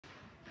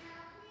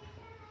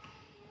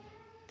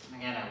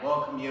Again, I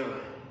welcome you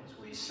as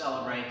we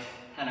celebrate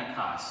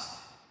Pentecost.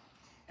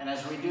 And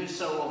as we do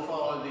so, we'll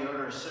follow the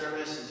order of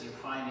service as you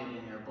find it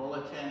in your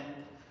bulletin.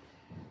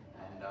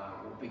 And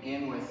we'll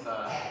begin with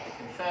the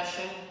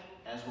confession,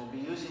 as we'll be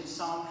using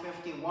Psalm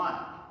 51.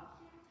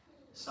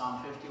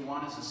 Psalm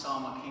 51 is a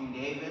psalm of King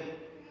David,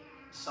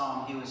 a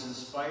psalm he was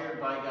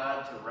inspired by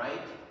God to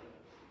write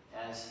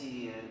as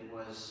he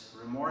was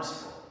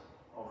remorseful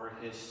over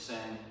his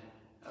sin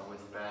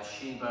with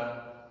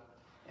Bathsheba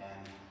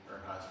and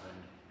her husband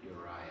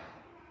Uriah.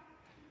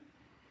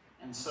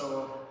 And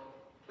so,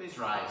 please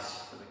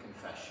rise for the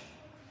confession.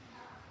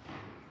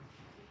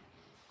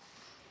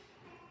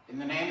 In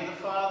the name of the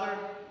Father,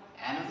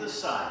 and of the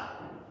Son,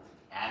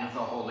 and of the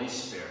Holy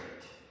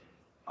Spirit.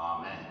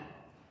 Amen.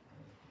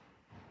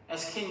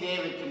 As King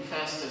David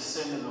confessed his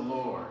sin to the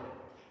Lord,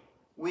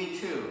 we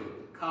too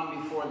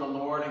come before the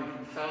Lord and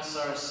confess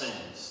our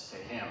sins to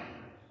him.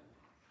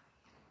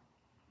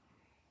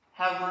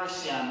 Have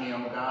mercy on me,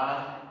 O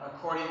God,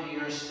 according to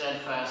your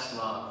steadfast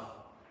love.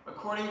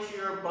 According to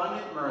your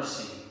abundant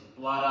mercy,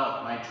 blot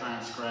out my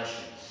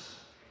transgressions.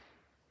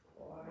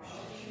 Wash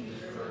me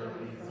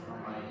thoroughly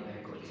from my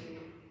iniquity,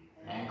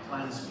 and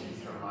cleanse me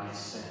from my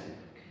sin.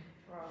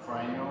 For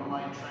I know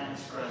my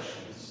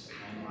transgressions,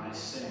 and my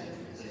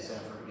sin is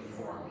ever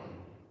before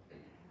me.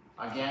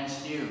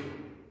 Against you,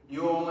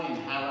 you only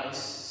have I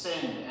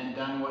sinned and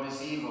done what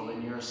is evil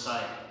in your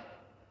sight,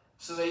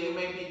 so that you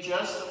may be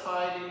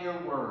justified in your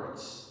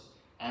words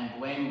and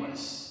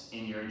blameless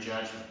in your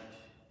judgment.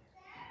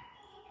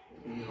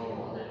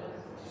 Behold,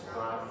 I was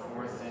brought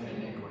forth in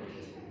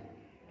iniquity,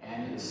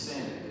 and in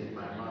sin did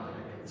my mother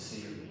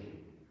conceive me.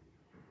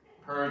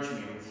 Purge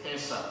me with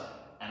hyssop,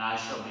 and I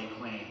shall be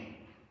clean.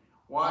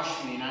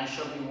 Wash me, and I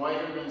shall be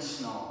whiter than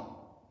snow.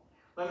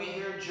 Let me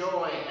hear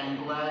joy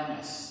and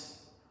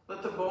gladness.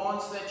 Let the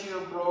bones that you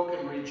have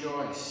broken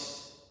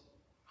rejoice.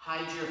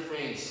 Hide your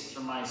face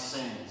from my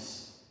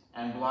sins,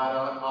 and blot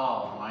out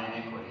all my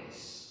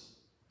iniquities.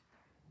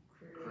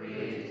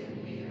 Create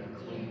in me a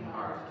clean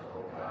heart,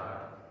 O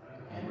God,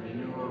 and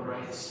renew a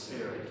right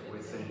spirit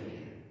within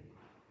me.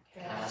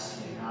 Cast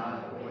me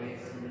not away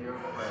from your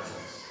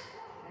presence,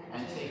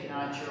 and take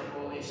not your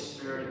Holy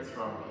Spirit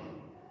from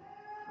me.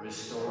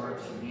 Restore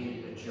to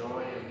me the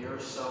joy of your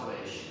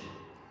salvation,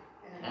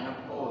 and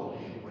uphold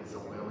me with a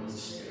willing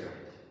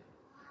spirit.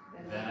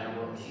 Then I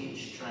will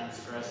teach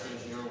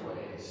transgressors your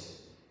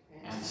ways,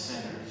 and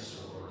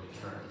sinners will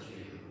return to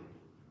you.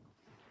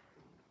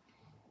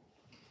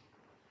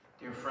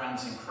 Dear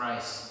friends in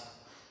Christ,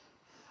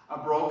 a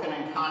broken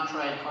and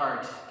contrite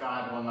heart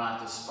God will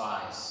not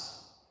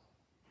despise.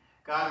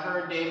 God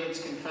heard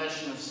David's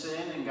confession of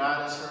sin, and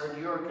God has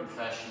heard your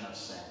confession of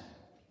sin.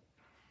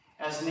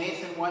 As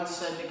Nathan once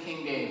said to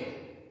King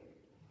David,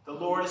 "The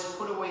Lord has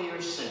put away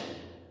your sin,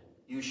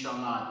 you shall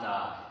not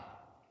die."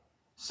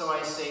 So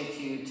I say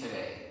to you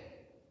today,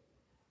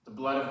 the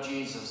blood of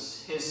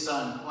Jesus, his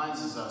Son,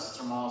 cleanses us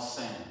from all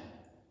sin.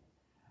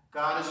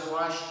 God has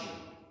washed you.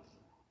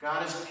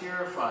 God has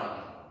purified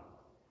you.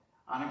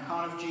 On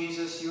account of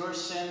Jesus, your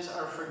sins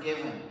are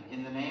forgiven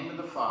in the name of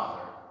the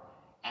Father,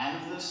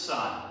 and of the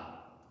Son,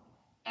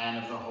 and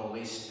of the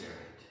Holy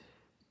Spirit.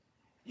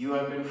 You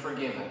have been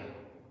forgiven.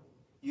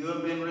 You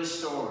have been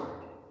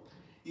restored.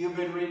 You have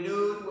been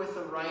renewed with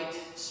the right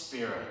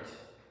spirit.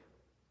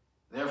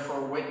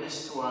 Therefore,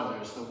 witness to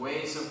others the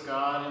ways of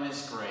God and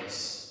his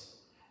grace.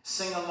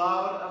 Sing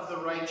aloud of the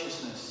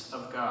righteousness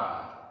of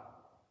God,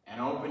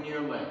 and open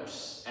your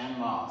lips and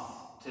mouth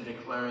to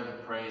declare the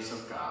praise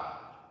of God.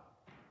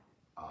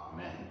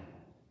 Amen.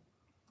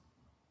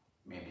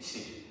 You may be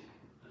seated.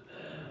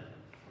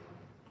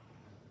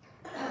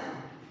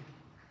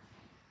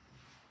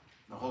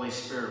 The Holy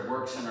Spirit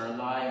works in our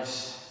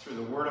lives through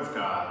the Word of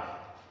God,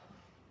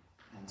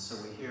 and so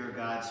we hear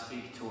God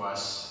speak to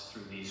us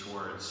through these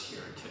words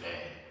here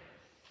today.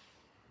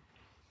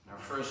 Our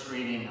first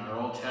reading, our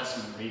Old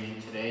Testament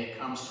reading today,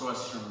 comes to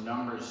us from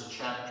Numbers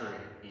chapter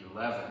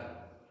 11.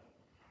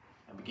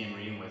 I begin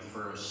reading with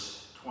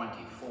verse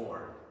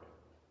 24.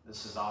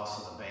 This is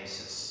also the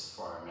basis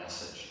for our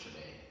message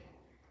today.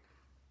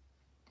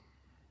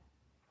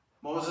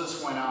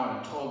 Moses went out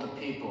and told the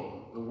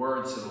people the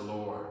words of the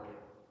Lord.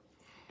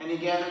 And he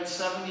gathered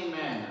 70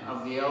 men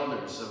of the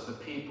elders of the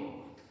people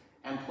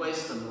and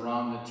placed them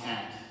around the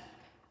tent.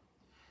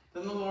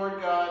 Then the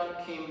Lord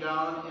God came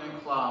down in a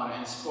cloud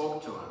and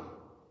spoke to him,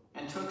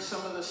 and took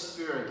some of the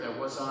spirit that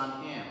was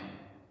on him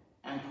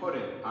and put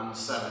it on the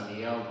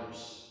 70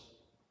 elders.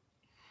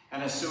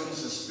 And as soon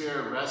as the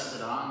Spirit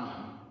rested on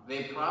them,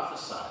 they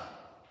prophesied.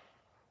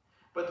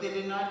 But they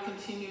did not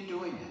continue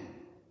doing it.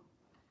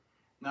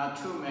 Now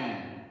 2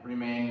 men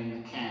remained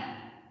in the camp,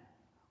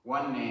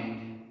 one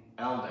named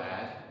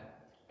Eldad,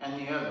 and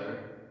the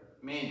other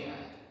Medad.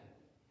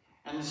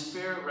 And the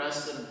Spirit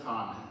rested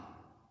upon them.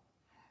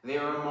 They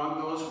were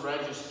among those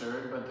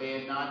registered, but they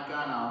had not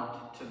gone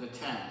out to the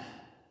tent.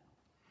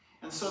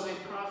 And so they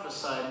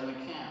prophesied in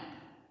the camp.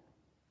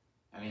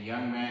 And a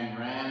young man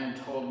ran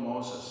and told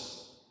Moses,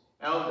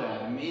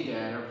 "Eldad and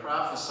Medad are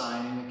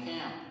prophesying in the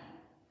camp."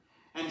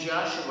 And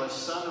Joshua,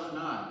 son of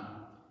Nun,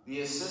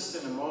 the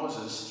assistant of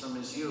Moses from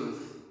his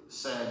youth,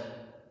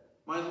 said,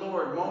 "My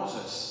lord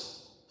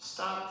Moses,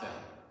 stop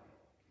them."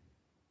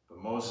 But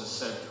Moses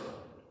said to him,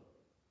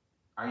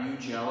 "Are you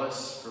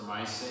jealous for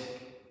my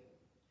sake?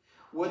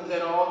 Would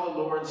that all the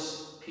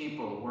Lord's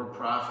people were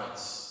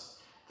prophets,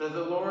 that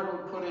the Lord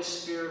would put his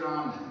spirit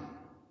on them."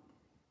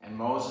 And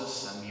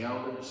Moses and the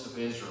elders of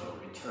Israel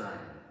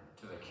returned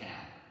to the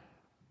camp.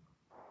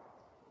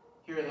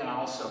 Here then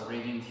also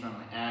reading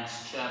from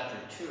Acts chapter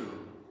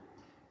 2,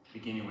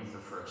 beginning with the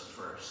first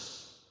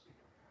verse.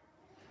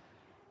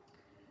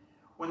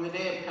 When the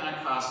day of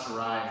Pentecost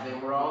arrived, they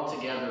were all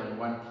together in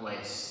one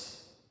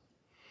place.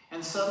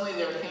 And suddenly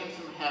there came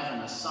from heaven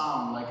a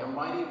sound like a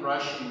mighty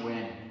rushing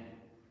wind,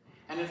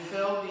 and it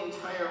filled the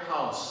entire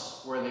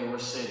house where they were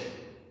sitting.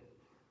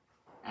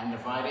 And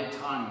divided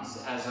tongues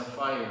as of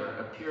fire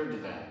appeared to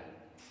them,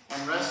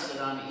 and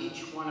rested on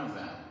each one of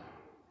them.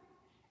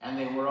 And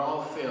they were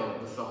all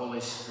filled with the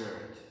Holy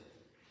Spirit,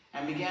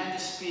 and began to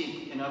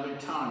speak in other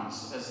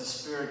tongues as the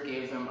Spirit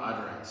gave them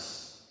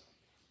utterance.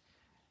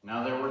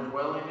 Now there were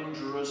dwelling in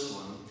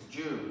Jerusalem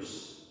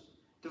Jews,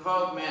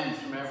 devout men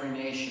from every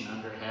nation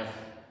under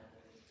heaven.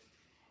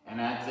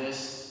 And at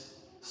this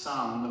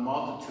sound the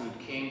multitude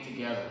came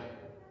together,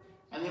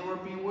 and they were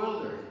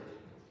bewildered,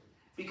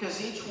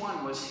 because each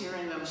one was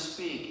hearing them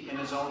speak in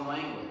his own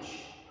language.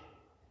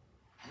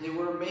 And they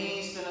were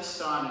amazed and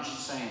astonished,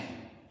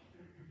 saying,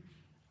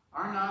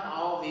 "Are not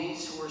all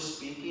these who are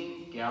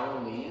speaking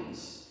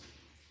Galileans?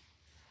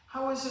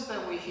 How is it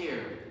that we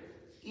hear,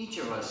 each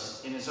of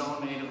us in his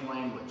own native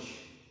language?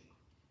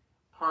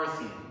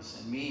 Parthians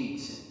and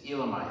Medes and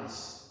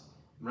Elamites,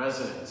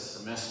 residents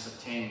of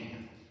Mesopotamia,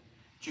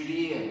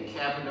 Judea and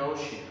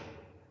Cappadocia,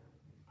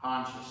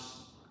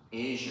 Pontus,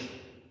 Asia,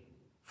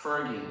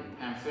 Phrygia and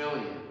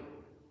Pamphylia,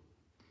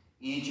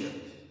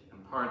 Egypt,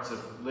 and parts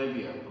of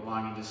Libya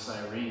belonging to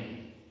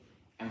Cyrene,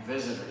 and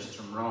visitors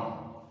from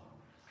Rome,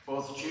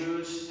 both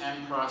Jews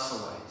and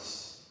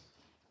proselytes,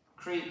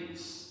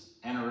 Cretans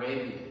and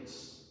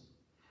Arabians.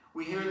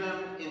 We hear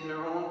them in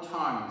their own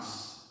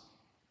tongues,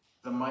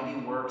 the mighty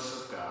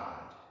works of God."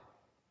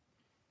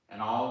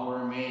 And all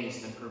were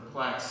amazed and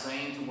perplexed,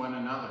 saying to one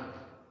another,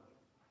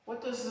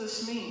 "What does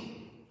this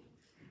mean?"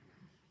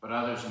 But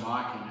others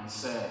mocking and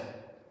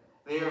said,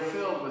 "They are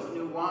filled with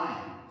new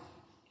wine."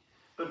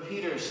 But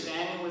Peter,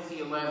 standing with the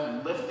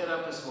 11, lifted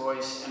up his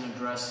voice and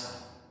addressed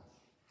them.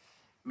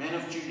 "Men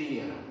of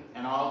Judea,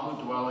 and all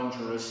who dwell in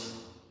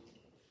Jerusalem,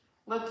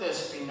 let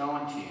this be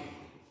known to you,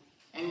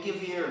 and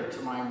give ear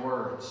to my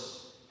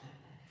words.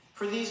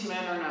 For these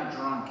men are not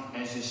drunk,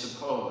 as you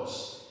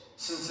suppose,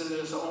 since it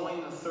is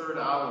only the 3rd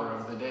hour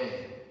of the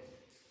day.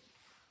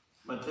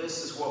 But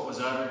this is what was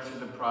uttered through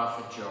the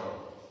prophet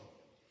Joel.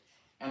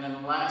 And in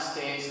the last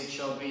days it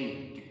shall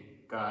be,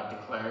 God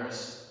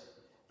declares,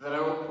 that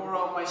I will pour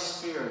out my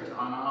spirit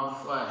on all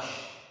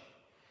flesh,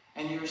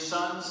 and your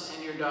sons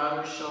and your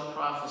daughters shall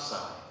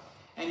prophesy,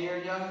 and your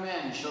young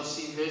men shall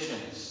see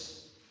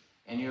visions,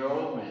 and your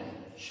old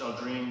men shall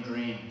dream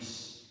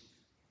dreams.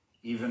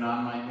 Even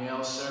on my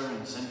male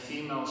servants and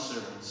female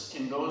servants,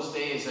 in those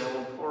days I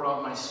will pour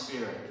out my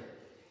spirit,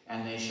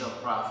 and they shall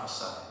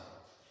prophesy.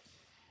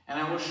 And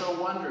I will show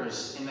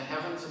wonders in the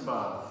heavens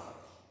above,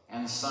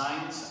 and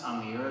signs on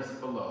the earth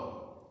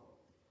below,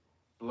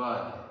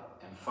 blood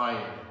and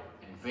fire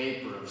and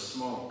vapor of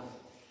smoke.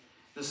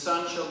 The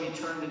sun shall be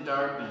turned to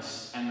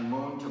darkness, and the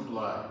moon to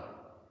blood,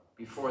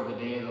 before the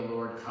day of the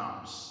Lord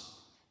comes,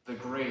 the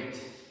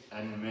great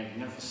and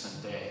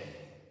magnificent day.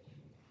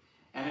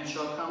 And it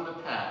shall come to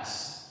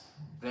pass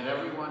that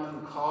everyone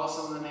who calls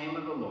on the name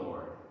of the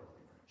Lord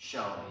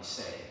shall be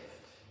saved."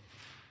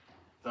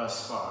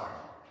 Thus far,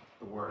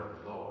 the word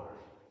of the Lord.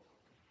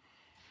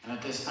 And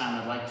at this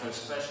time, I'd like to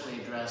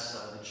especially address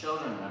the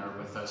children that are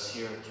with us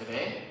here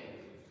today.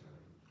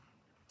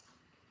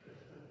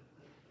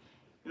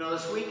 You know,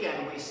 this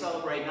weekend we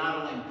celebrate not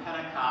only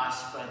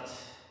Pentecost, but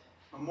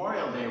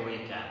Memorial Day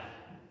weekend.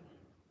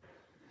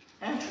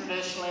 And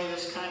traditionally,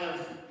 this kind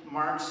of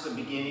marks the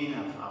beginning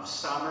of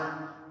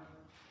summer,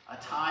 a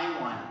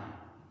time when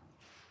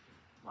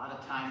a lot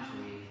of times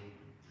we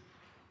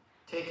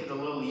take it a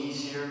little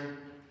easier.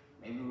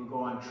 Maybe we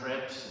go on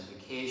trips and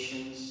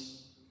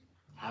vacations,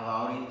 have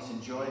outings,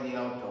 enjoy the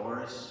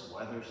outdoors,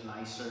 weather's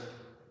nicer.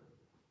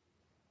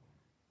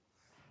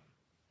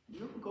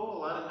 You go a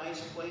lot of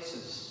nice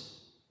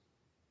places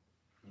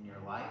in your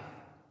life,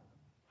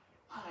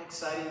 a lot of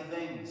exciting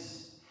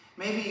things.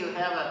 Maybe you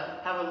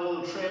have a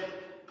little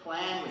trip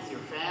planned with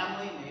your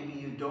family, maybe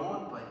you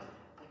don't, but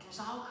there's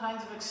all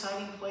kinds of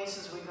exciting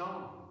places we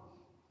go.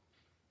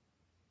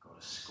 Go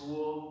to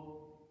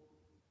school,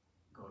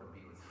 go to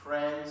be with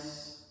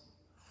friends,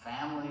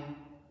 family,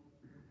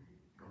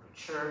 go to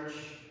church.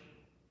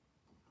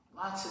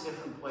 Lots of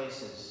different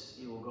places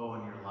you will go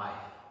in your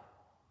life.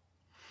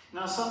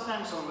 Now,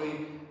 sometimes when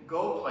we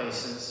go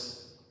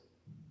places,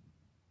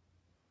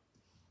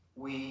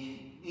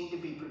 we need to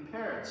be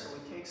prepared, so we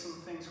take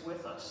some things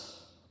with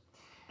us.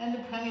 And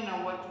depending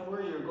on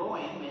where you're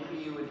going, maybe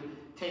you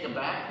would take a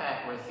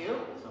backpack with you.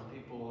 Some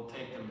people will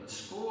take them to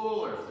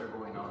school, or if they're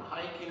going out going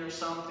hiking or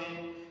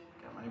something.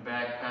 Got my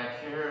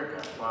backpack here,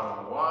 got a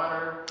bottle of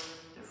water,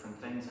 different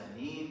things I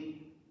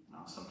need. You know,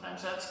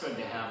 sometimes that's good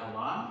to have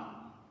along.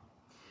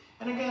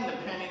 And again,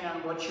 depending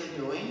on what you're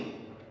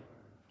doing,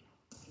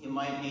 you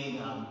might need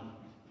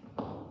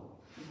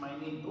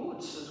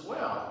boots as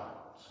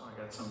well. So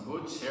I got some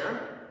boots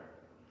here.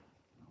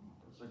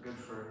 Those are good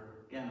for,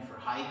 again, for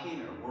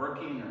hiking or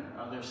working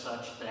or other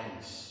such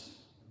things.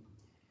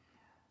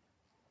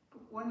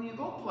 But when you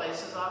go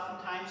places,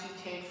 oftentimes you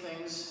take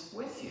things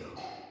with you.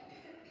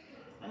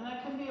 And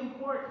that can be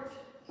important.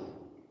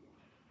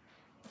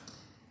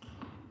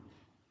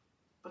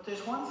 But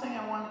there's one thing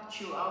I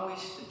want you always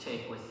to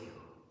take with you,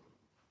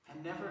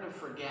 and never to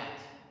forget,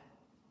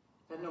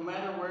 that no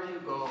matter where you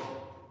go,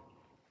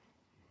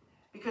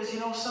 because, you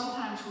know,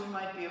 sometimes we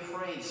might be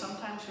afraid.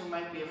 Sometimes we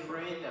might be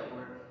afraid that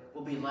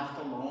we'll be left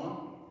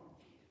alone,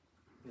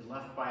 be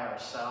left by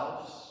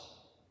ourselves.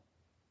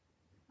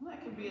 And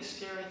that could be a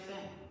scary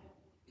thing.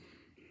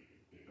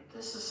 But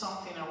this is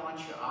something I want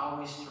you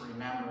always to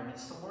remember. And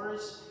it's the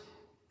words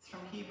from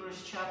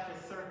Hebrews chapter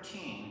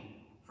 13,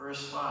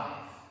 verse 5.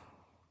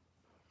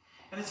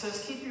 And it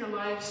says, keep your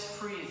lives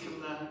free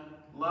from the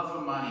love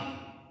of money.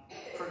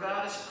 For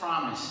God has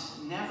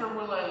promised, never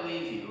will I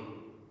leave you,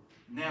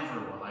 never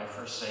will I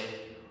forsake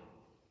you.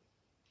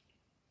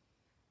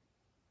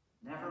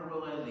 Never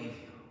will I leave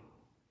you,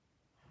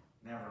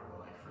 never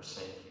will I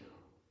forsake you.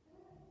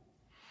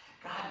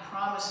 God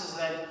promises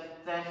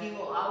that He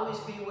will always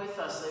be with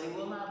us, that He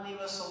will not leave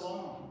us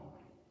alone.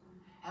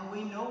 And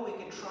we know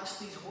we can trust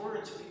these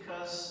words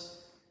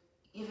because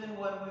even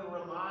when we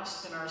were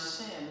lost in our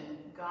sin,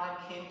 God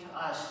came to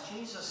us,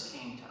 Jesus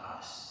came to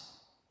us.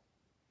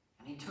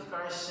 And He took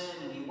our sin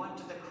and He went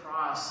to the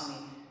cross and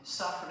He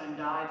suffered and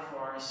died for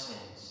our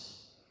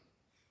sins.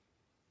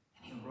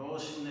 And He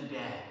rose from the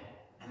dead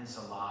and is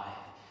alive.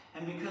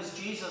 And because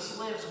Jesus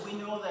lives, we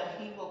know that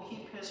He will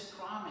keep His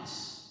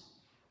promise.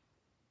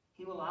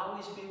 He will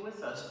always be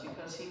with us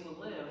because He will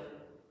live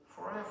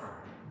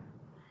forever.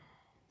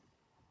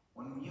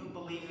 When you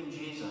believe in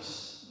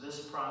Jesus,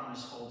 this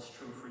promise holds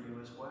true for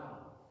you as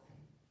well.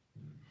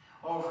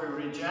 Or if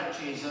we reject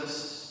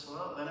Jesus,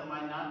 well, then it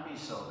might not be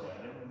so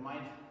bad. We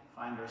might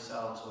find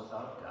ourselves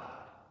without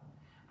God.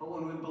 But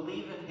when we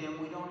believe in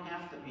Him, we don't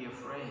have to be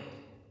afraid.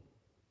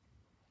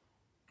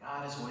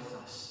 God is with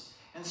us.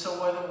 And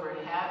so whether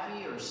we're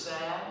happy or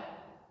sad,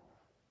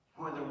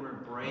 whether we're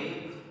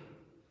brave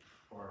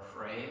or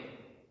afraid,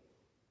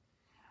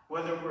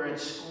 whether we're at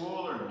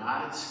school or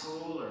not at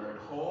school, or at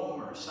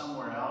home or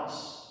somewhere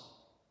else,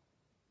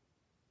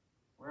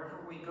 wherever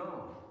we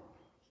go,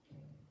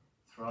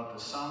 throughout the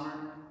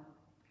summer,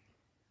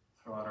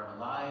 throughout our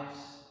lives,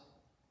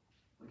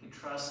 we can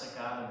trust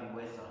that God will be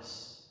with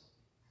us.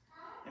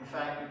 In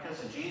fact,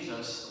 because of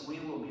Jesus, we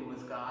will be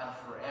with God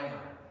forever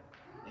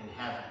in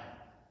heaven.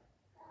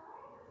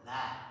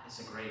 That is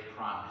a great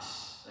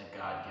promise that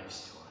God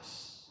gives to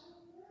us.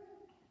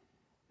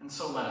 And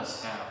so let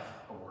us have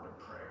a word of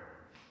prayer.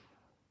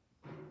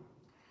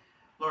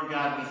 Lord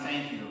God, we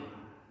thank you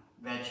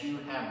that you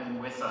have been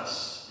with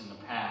us in the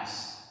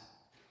past.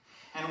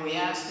 And we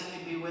ask that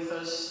you be with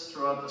us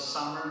throughout the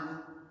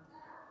summer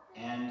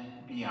and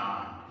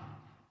beyond.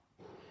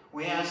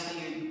 We ask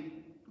that you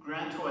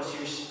grant to us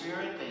your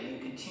Spirit, that you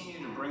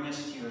continue to bring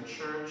us to your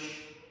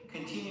church,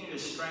 continue to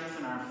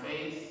strengthen our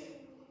faith,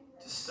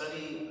 to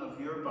study of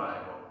your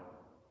Bible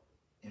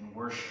in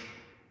worship.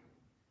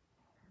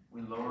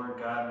 We, Lord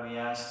God, we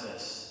ask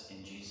this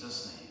in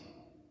Jesus' name.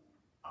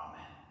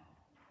 Amen.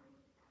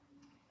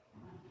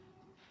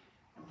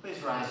 And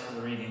please rise for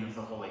the reading of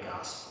the Holy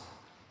Gospel.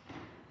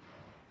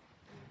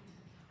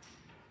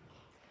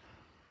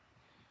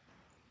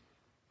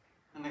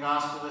 And the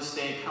Gospel this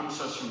day comes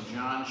to us from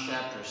John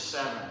chapter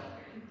 7.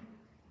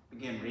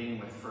 Begin reading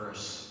with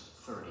verse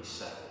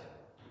 37.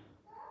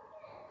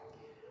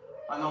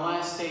 On the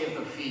last day of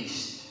the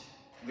feast,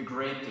 the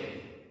great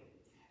day,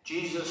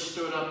 Jesus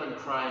stood up and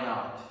cried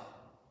out,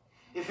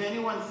 "If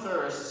anyone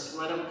thirsts,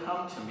 let him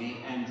come to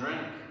me and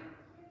drink.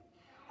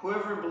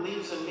 Whoever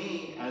believes in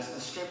me, as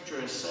the scripture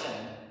has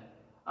said,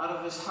 out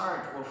of his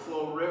heart will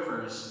flow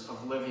rivers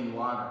of living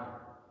water."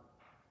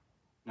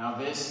 Now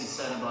this he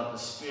said about the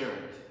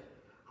Spirit,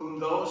 whom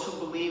those who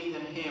believed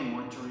in him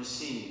were to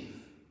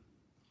receive.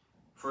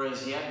 For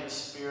as yet the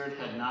Spirit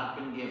had not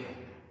been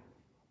given,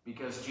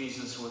 because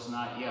Jesus was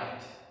not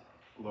yet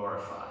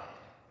glorified.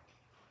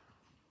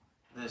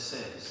 This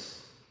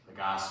is the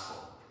gospel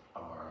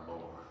of our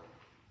Lord.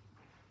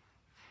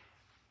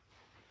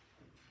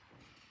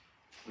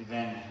 We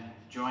then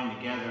join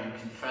together in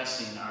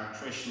confessing our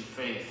Christian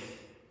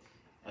faith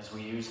as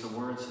we use the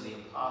words of the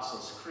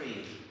Apostles'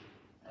 Creed,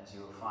 as you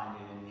will find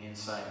it in the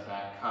inside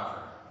back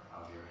cover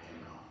of your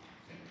hymnal.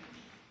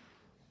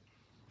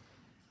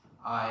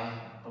 I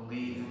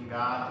believe in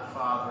God the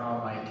Father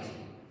Almighty,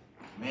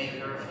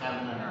 maker of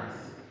heaven and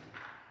earth,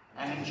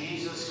 and in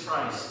Jesus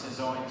Christ, his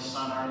only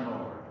Son, our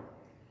Lord,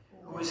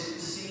 who was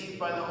conceived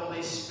by the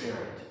Holy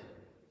Spirit,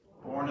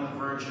 born of the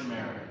Virgin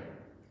Mary,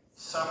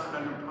 suffered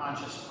under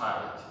Pontius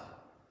Pilate,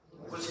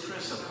 was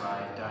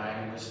crucified,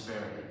 died, and was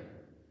buried.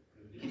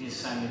 he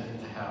descended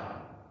into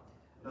hell.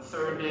 The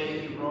third day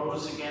he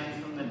rose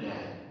again from the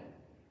dead.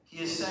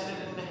 He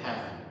ascended into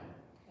heaven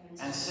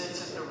and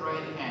sits at the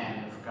right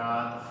hand of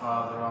God the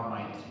Father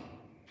Almighty.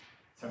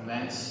 From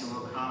thence he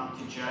will come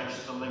to judge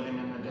the living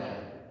and the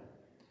dead.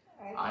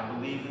 I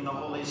believe in the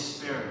Holy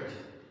Spirit,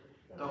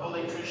 the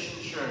Holy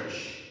Christian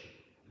Church,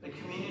 the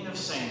communion of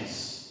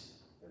saints,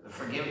 the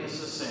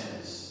forgiveness of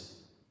sins,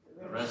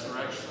 the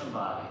resurrection of the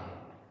body,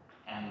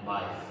 and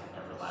life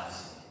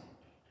everlasting.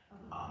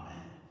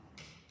 Amen.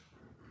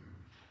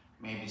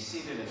 You may be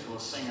seated as we'll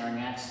sing our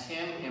next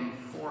hymn, hymn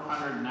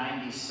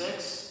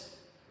 496,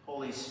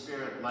 Holy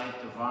Spirit,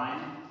 Light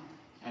Divine,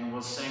 and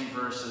we'll sing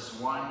verses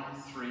 1,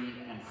 3,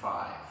 and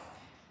 5.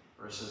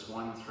 Verses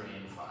 1, 3,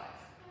 and 5.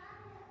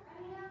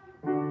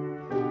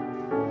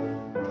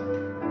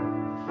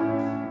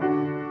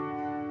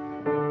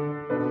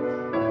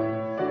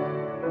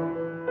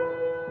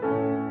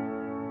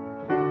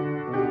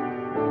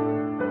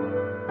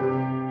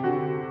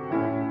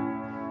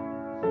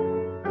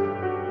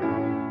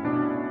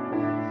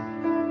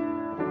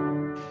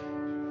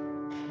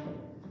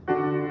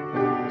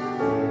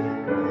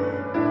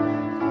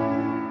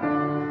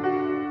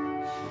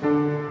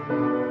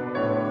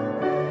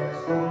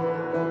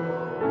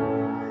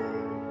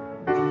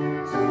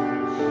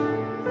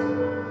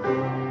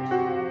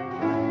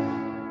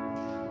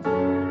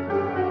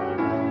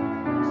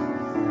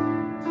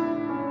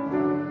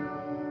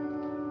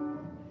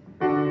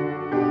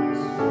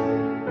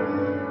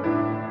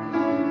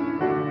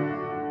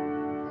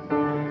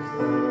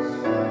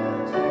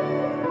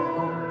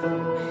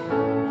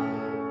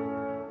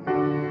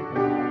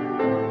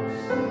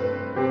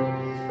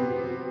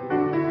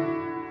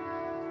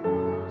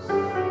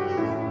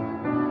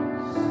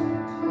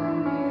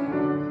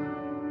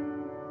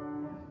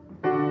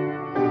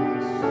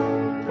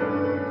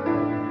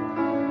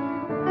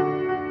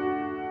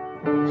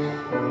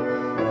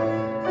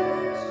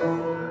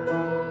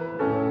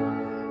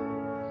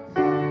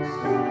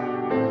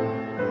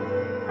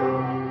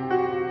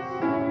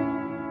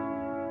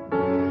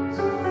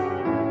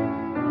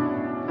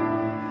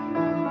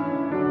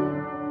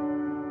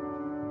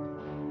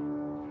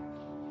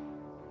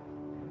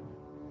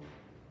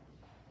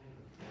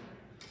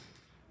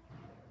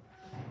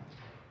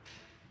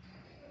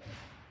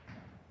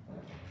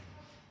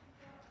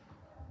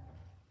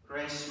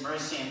 Grace,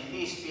 mercy, and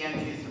peace be unto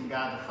you from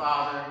God the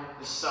Father,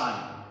 the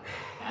Son,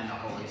 and the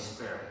Holy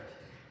Spirit.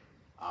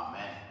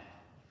 Amen.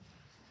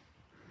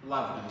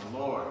 Beloved in the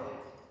Lord,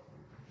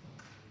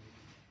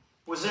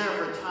 was there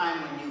ever a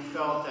time when you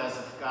felt as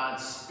if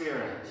God's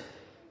Spirit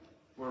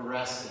were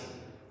resting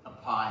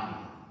upon you?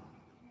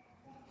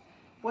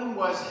 When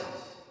was it?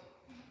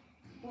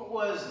 What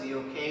was the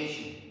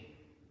occasion?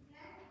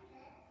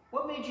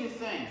 What made you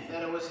think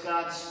that it was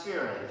God's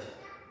Spirit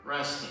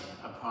resting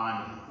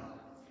upon you?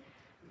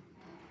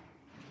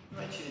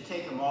 I invite you to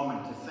take a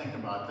moment to think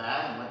about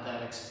that and what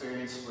that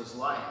experience was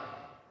like.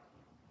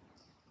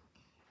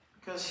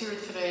 Because here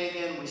today,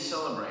 again, we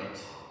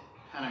celebrate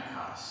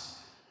Pentecost.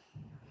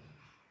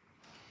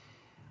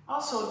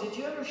 Also, did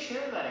you ever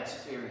share that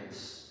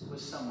experience with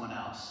someone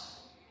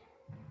else?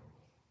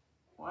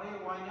 Why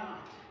or why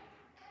not?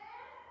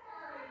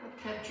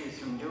 What kept you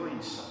from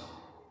doing so?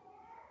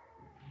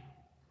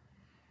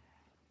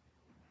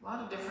 A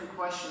lot of different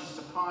questions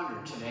to ponder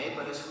today,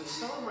 but as we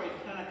celebrate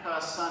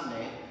Pentecost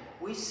Sunday,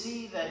 we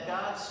see that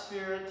God's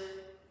Spirit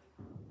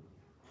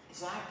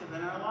is active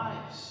in our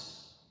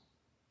lives.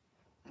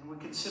 And we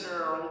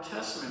consider our Old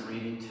Testament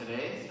reading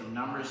today from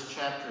Numbers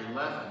chapter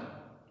 11.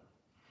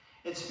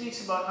 It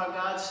speaks about how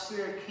God's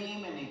Spirit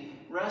came and he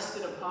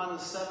rested upon the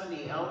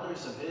 70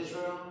 elders of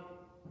Israel,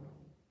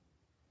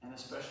 and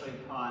especially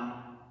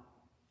upon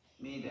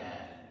Medad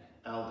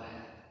and Eldad.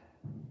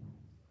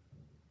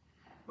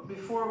 But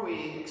before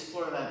we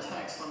explore that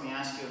text, let me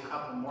ask you a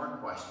couple more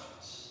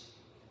questions.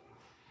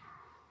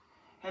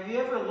 Have you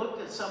ever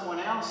looked at someone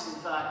else and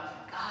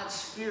thought, God's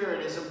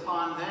Spirit is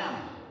upon them?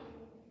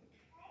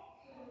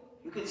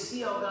 You can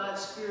see how God's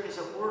Spirit is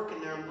at work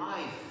in their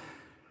life,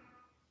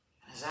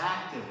 and is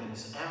active and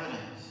is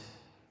evident.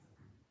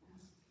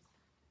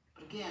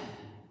 But again,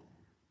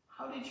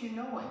 how did you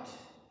know it?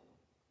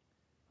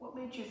 What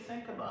made you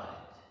think about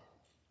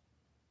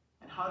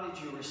it? And how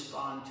did you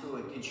respond to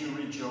it? Did you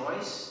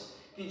rejoice?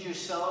 Did you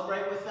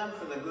celebrate with them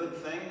for the good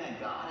thing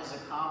that God is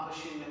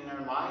accomplishing in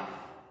their life?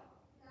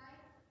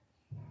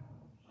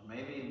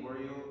 Maybe were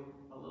you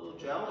a little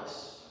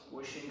jealous,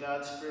 wishing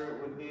God's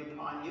Spirit would be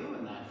upon you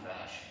in that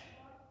fashion?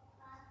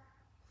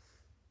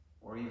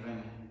 Or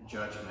even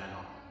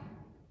judgmental?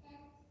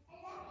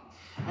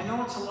 I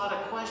know it's a lot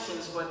of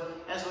questions,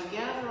 but as we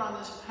gather on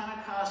this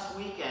Pentecost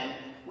weekend,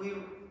 we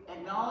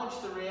acknowledge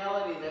the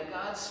reality that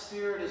God's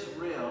Spirit is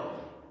real,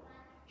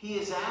 He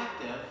is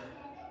active,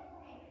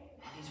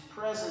 and He's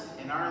present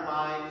in our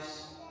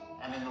lives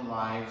and in the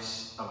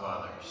lives of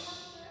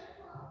others.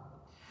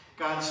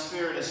 God's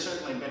Spirit has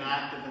certainly been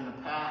active in the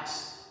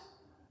past.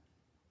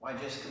 Why,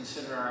 just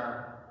consider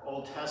our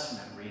Old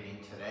Testament reading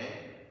today.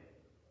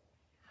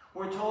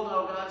 We're told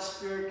how God's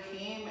Spirit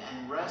came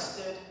and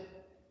rested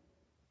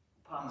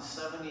upon the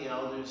 70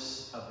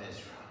 elders of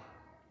Israel.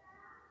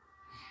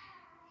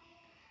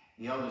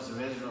 The elders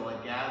of Israel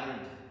had gathered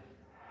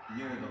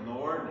near the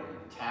Lord, near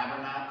the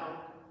tabernacle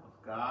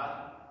of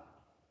God,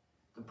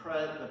 the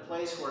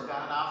place where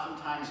God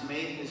oftentimes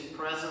made his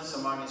presence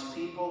among his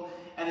people.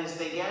 And as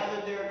they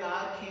gathered there,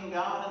 God came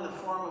down in the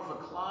form of a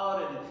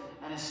cloud,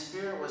 and his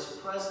Spirit was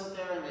present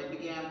there, and they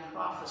began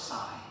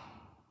prophesying.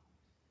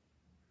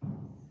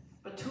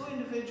 But two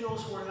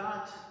individuals were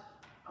not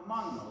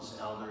among those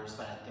elders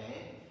that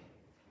day,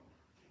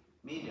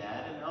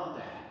 Medad and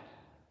Eldad.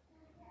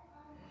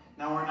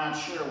 Now, we're not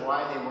sure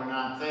why they were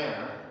not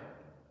there,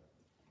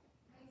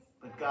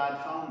 but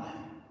God found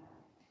them,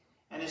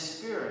 and his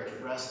Spirit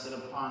rested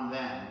upon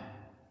them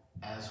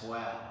as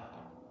well.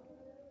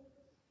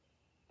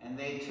 And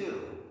they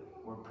too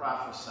were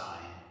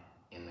prophesying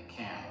in the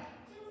camp.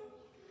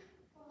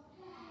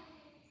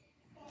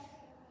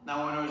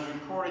 Now, when it was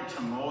reported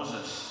to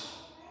Moses,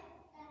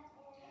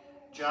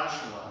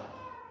 Joshua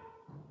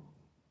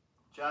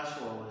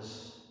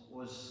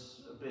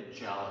was a bit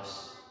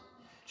jealous.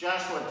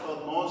 Joshua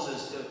told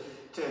Moses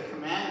to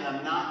command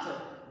them not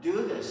to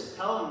do this.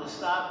 Tell them to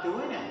stop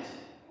doing it.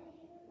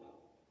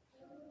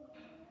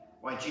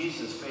 Why,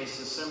 Jesus faced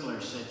a similar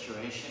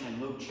situation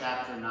in Luke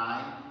chapter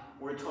 9.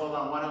 We're told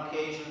on one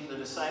occasion the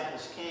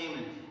disciples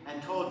came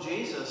and told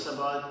Jesus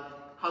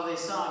about how they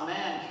saw a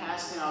man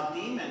casting out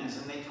demons,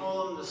 and they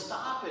told him to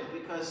stop it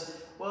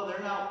because, well,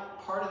 they're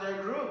not part of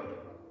their group.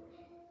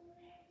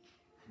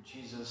 And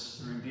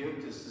Jesus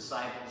rebuked his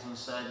disciples and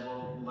said,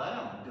 well, let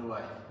them do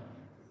it.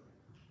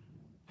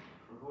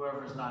 For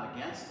whoever is not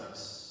against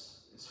us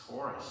is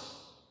for us.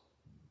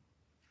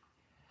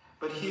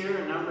 But here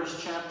in Numbers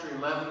chapter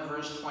 11,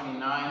 verse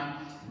 29,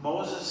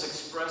 Moses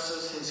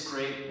expresses his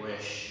great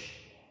wish.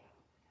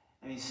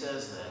 And he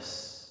says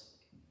this,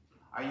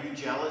 are you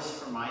jealous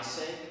for my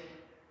sake?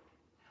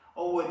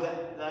 Oh, would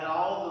that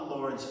all the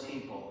Lord's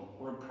people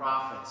were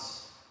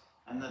prophets,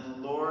 and that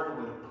the Lord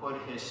would have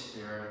put his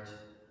Spirit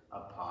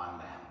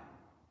upon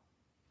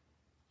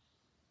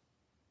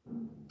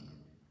them.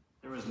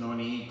 There was no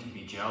need to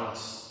be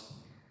jealous.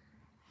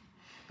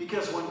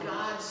 Because when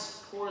God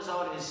pours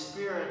out his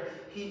Spirit,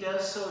 he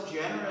does so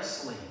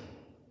generously.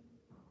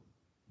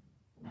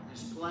 And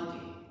there's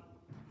plenty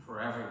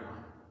for everyone.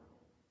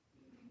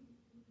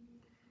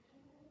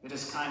 It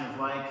is kind of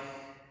like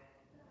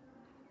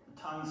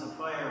the tongues of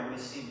fire we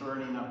see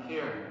burning up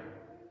here.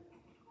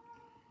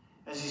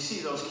 As you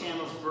see those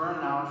candles burn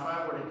now, if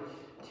I were to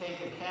take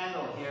a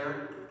candle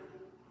here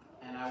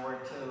and I were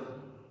to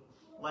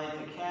light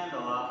the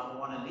candle off of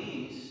one of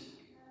these,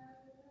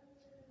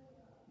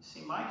 you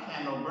see my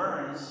candle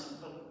burns,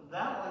 but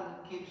that one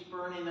keeps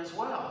burning as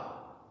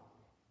well.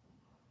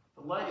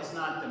 The light is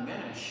not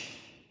diminished.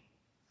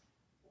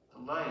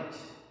 The light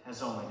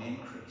has only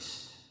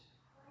increased.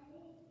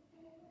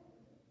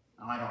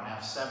 Now, I don't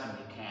have 70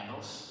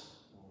 candles.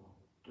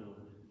 We'll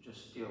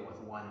just deal with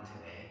one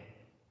today.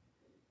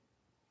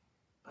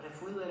 But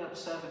if we lit up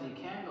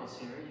 70 candles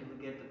here, you would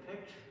get the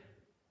picture.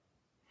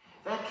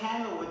 That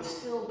candle would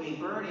still be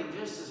burning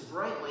just as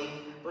brightly,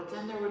 but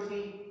then there would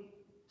be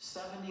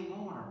 70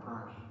 more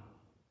burning.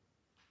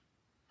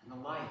 And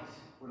the light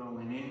would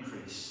only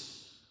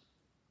increase.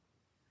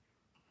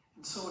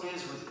 And so it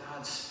is with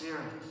God's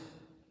Spirit.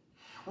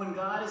 When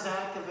God is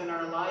active in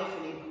our life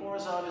and he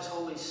pours out his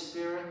Holy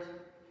Spirit,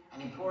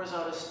 and he pours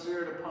out his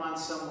Spirit upon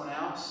someone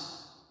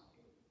else,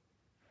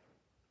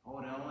 oh,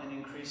 it only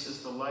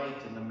increases the light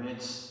in the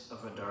midst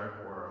of a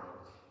dark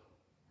world.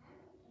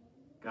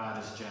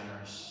 God is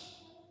generous.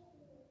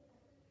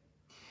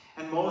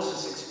 And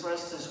Moses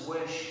expressed his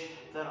wish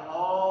that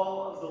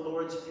all of the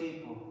Lord's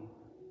people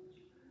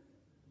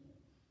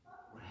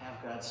would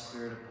have God's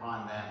Spirit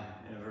upon them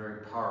in a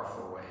very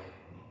powerful way.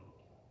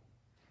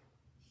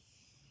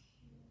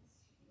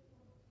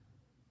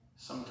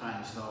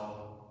 Sometimes, though,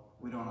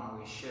 we don't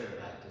always share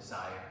that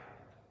desire.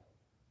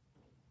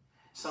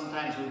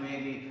 Sometimes we may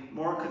be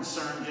more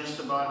concerned just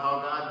about how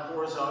God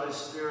pours out his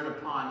Spirit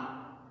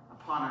upon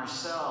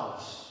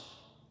ourselves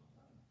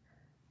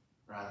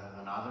rather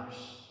than others.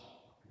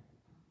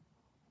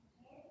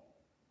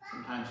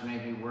 Sometimes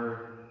maybe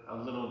we're a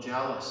little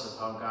jealous of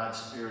how God's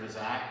Spirit is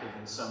active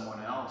in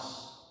someone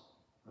else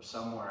or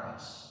somewhere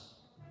else.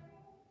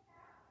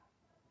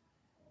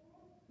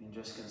 I mean,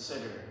 just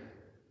consider,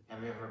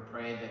 have you ever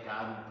prayed that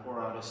God would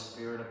pour out his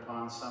Spirit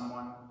upon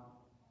someone?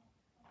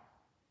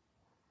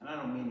 And I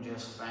don't mean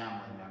just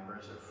family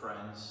members or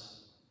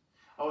friends.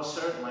 Oh,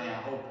 certainly, I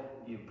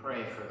hope you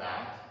pray for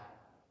that.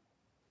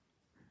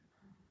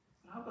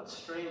 But how about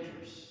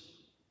strangers?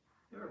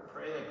 You ever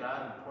pray that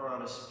God would pour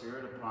out his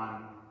Spirit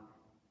upon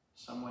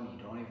someone you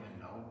don't even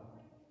know?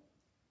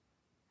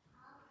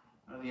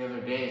 The other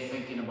day,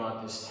 thinking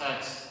about this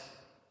text,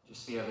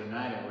 just the other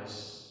night, I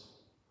was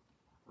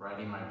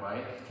riding my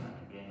bike, trying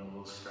to gain a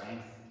little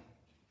strength.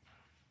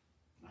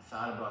 I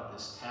thought about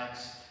this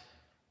text.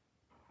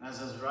 And as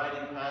I was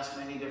riding past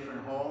many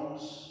different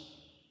homes,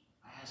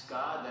 I asked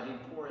God that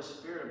he'd pour his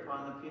Spirit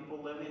upon the people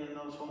living in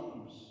those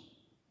homes.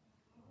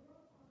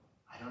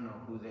 I don't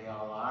know who they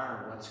all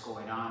are or what's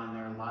going on in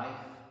their life.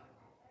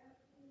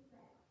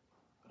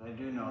 But I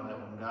do know that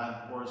when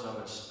God pours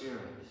out His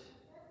Spirit,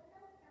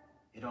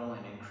 it only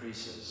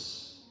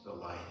increases the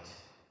light.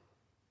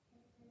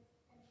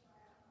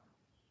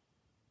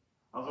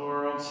 Although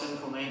our own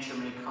sinful nature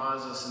may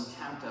cause us and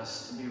tempt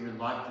us to be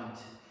reluctant,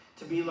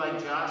 to be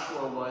like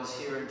Joshua was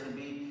here, and to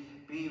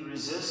be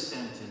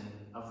resistant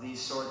of these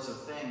sorts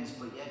of things,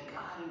 but yet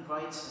God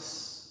invites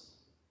us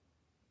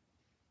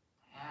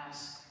to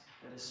ask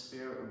that His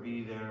Spirit would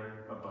be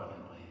there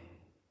abundantly.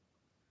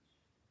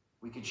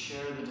 We could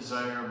share the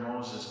desire of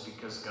Moses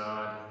because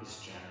God is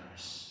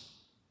generous.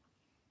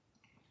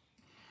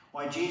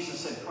 Why,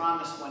 Jesus had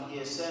promised when He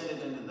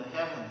ascended into the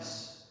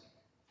heavens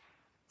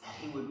that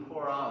He would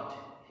pour out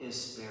His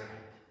Spirit.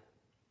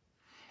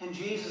 And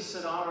Jesus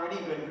had already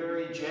been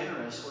very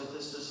generous with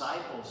His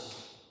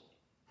disciples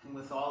and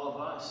with all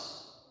of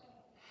us.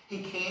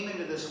 He came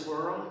into this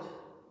world,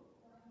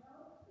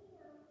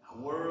 a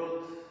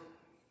world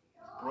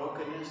of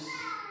brokenness,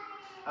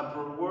 a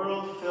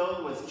world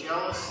filled with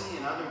jealousy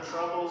and other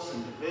troubles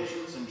and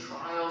divisions and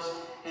trials,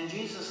 and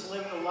Jesus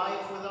lived a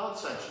life without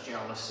such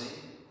jealousy.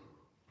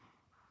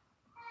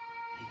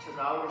 He took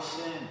our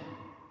sin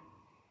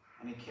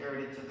and He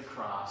carried it to the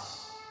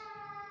cross.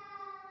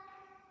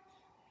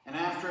 And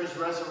after His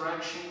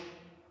resurrection,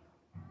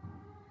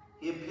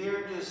 He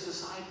appeared to His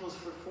disciples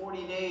for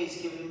 40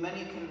 days, giving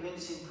many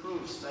convincing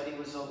proofs that He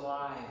was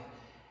alive.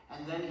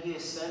 And then He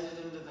ascended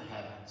into the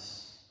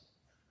heavens.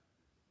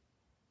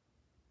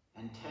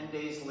 And 10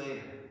 days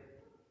later,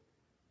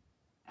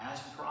 as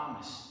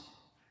promised,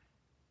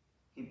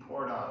 He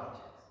poured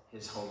out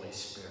His Holy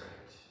Spirit.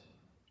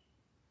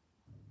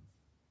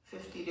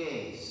 50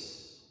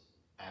 days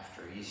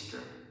after Easter.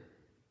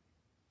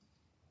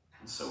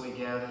 And so we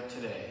gather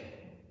today,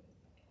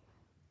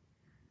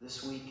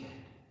 this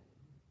weekend,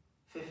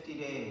 50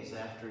 days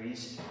after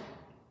Easter,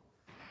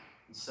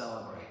 and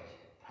celebrate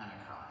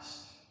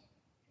Pentecost.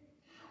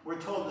 We're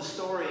told the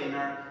story in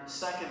our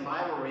second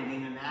Bible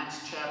reading in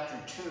Acts chapter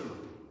 2,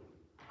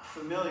 a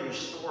familiar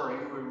story.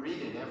 We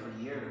read it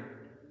every year.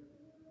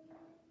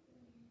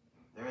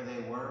 There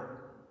they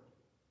were,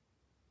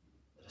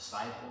 the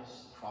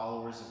disciples, the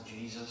followers of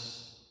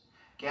Jesus,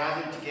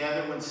 gathered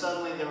together when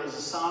suddenly there was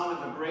a sound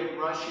of a great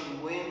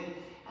rushing wind,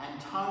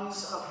 and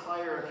tongues of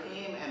fire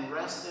came and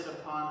rested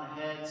upon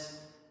the heads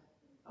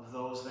of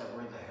those that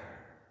were there.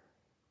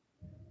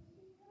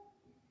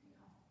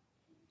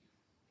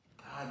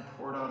 God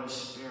poured out His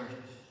Spirit.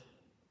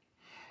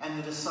 And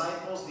the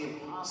disciples, the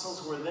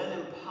apostles, were then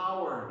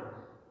empowered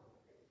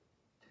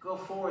to go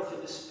forth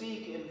and to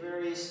speak in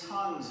various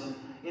tongues and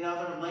in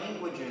other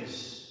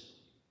languages,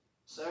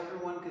 so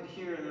everyone could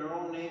hear in their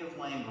own native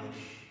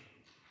language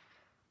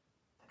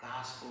the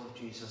gospel of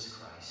Jesus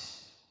Christ.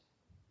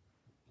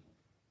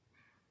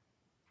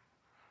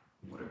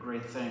 What a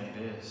great thing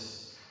it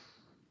is.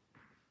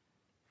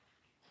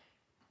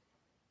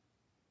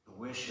 The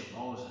wish of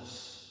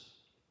Moses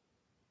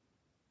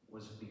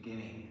was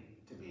beginning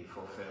to be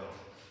fulfilled.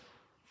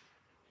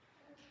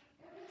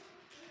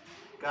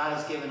 God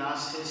has given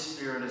us His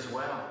Spirit as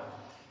well.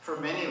 For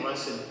many of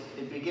us,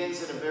 it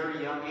begins at a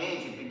very young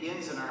age. It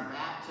begins in our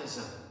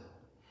baptism.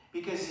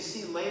 Because you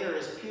see, later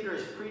as Peter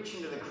is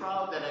preaching to the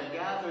crowd that had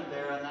gathered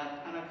there on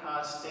that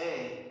Pentecost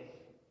day,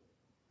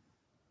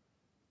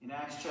 in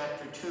Acts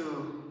chapter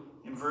 2,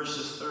 in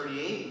verses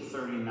 38 and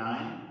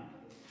 39,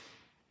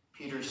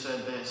 Peter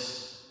said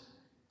this,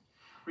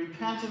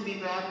 "Repent and be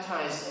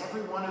baptized,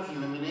 every one of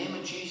you, in the name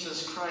of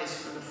Jesus Christ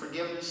for the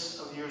forgiveness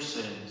of your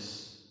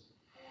sins.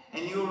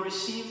 And you will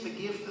receive the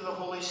gift of the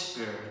Holy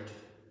Spirit.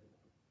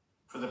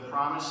 For the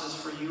promise is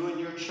for you and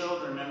your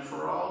children and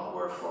for all who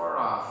are far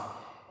off,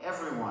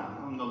 everyone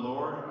whom the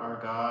Lord our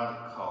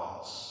God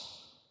calls."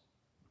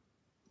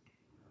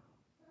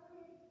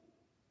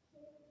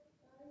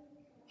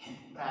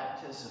 In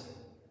baptism,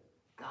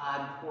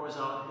 God pours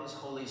out His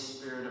Holy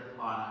Spirit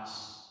upon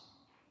us.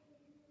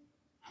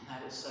 And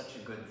that is such a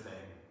good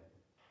thing.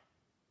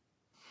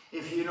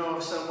 If you know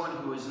of someone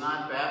who is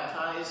not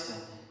baptized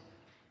and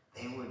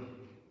they would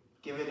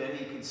give it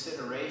any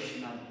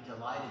consideration, I'd be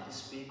delighted to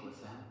speak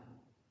with them.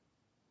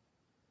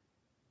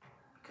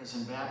 Because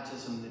in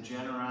baptism, the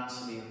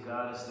generosity of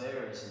God is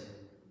there as He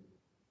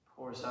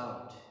pours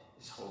out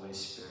His Holy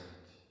Spirit.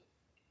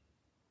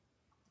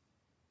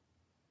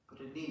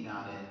 But it need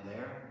not end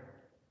there.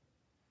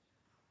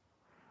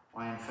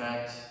 Why, in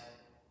fact,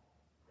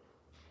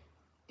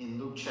 in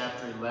Luke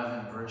chapter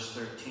 11, verse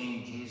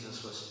 13,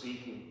 Jesus was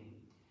speaking,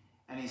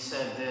 and He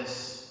said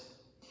this,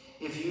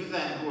 "If you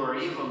then who are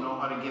evil know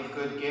how to give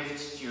good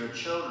gifts to your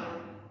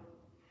children,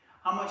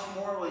 how much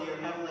more will your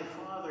Heavenly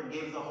Father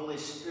give the Holy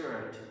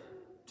Spirit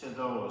to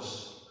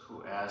those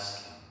who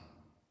ask Him?"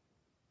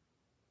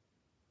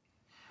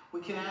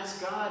 We can ask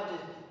God to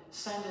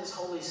send His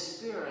Holy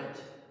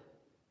Spirit,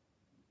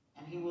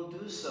 and He will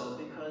do so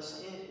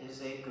because it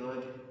is a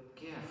good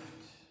gift.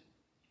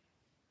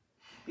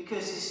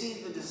 Because you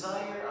see, the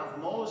desire of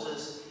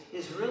Moses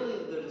is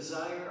really the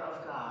desire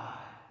of God.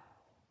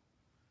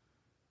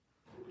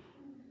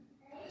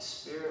 His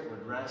Spirit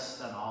would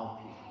rest on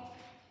all people.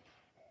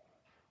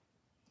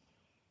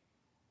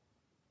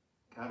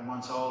 God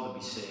wants all to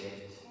be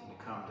saved and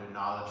to come to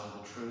knowledge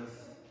of the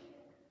truth.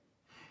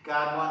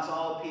 God wants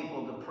all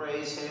people to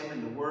praise Him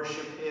and to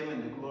worship Him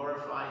and to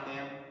glorify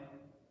Him.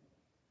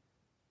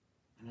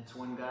 And it's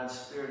when God's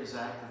Spirit is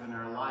active in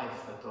our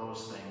life that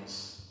those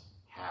things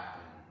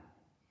happen.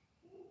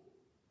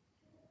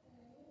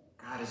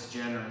 God is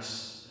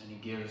generous and He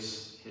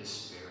gives His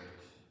Spirit.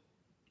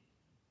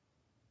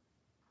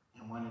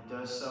 And when it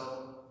does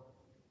so,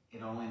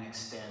 it only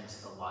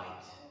extends the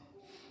light.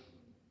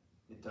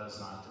 It does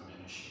not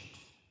diminish it.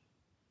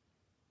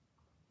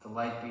 The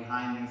light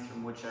behind me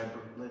from which I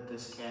lit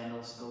this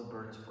candle still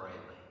burns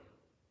brightly.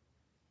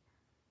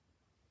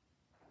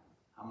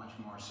 How much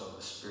more so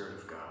the Spirit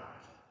of God?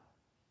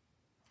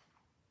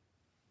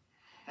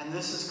 And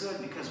this is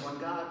good because when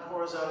God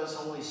pours out His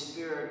Holy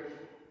Spirit,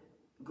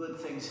 good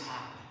things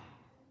happen.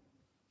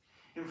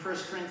 In 1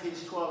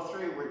 Corinthians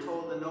 12:3, we're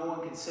told that no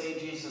one can say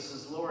Jesus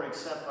is Lord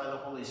except by the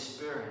Holy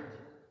Spirit.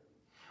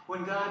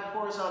 When God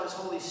pours out His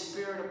Holy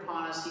Spirit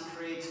upon us, He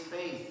creates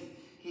faith.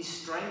 He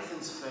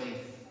strengthens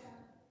faith.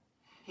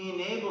 He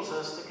enables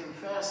us to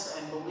confess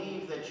and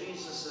believe that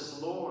Jesus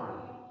is Lord.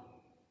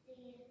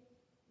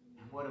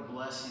 And what a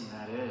blessing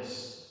that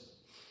is.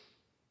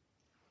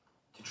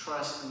 To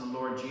trust in the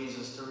Lord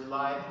Jesus, to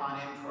rely upon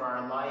Him for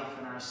our life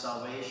and our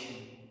salvation.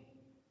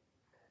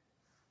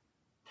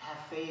 To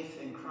have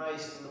faith in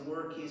Christ and the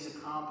work He's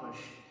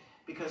accomplished.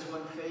 Because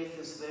when faith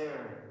is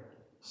there,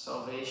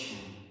 salvation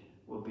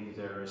will be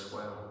there as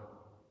well.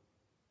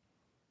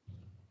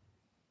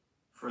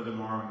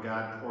 Furthermore, when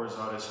God pours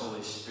out His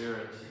Holy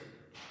Spirit,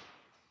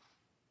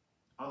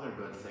 other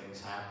good things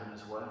happen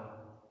as well.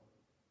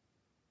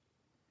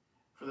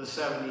 For the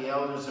 70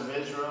 elders of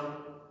Israel,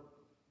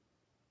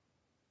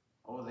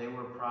 they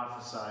were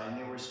prophesying,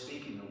 they were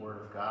speaking the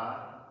word of God,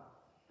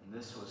 and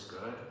this was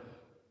good.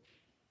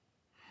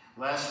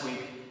 Last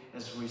week,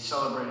 as we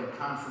celebrated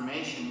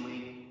confirmation,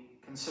 we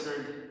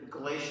considered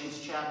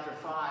Galatians chapter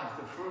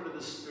 5, the fruit of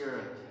the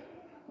Spirit: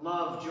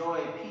 love,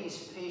 joy,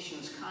 peace,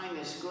 patience,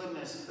 kindness,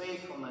 goodness,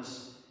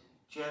 faithfulness,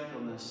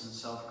 gentleness, and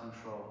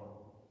self-control.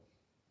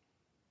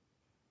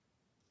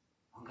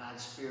 When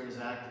God's Spirit is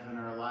active in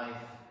our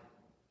life,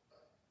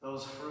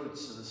 those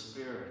fruits of the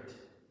Spirit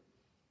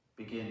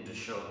begin to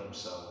show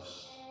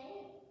themselves.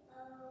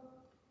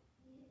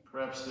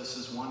 Perhaps this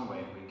is one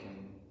way we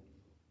can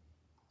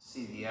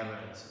see the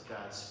evidence of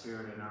God's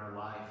Spirit in our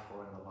life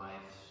or in the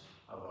lives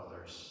of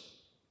others.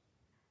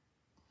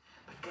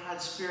 But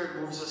God's Spirit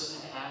moves us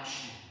to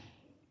action.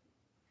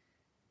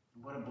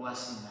 And what a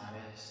blessing that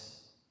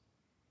is.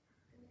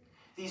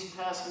 These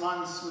past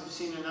months, we've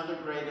seen another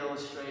great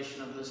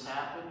illustration of this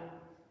happen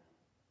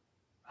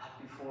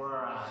right before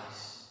our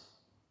eyes.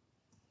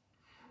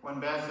 When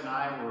Beth and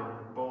I were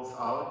both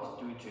out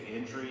due to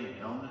injury and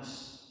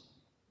illness,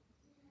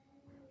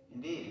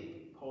 indeed,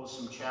 it posed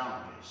some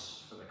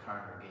challenges for the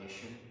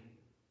congregation.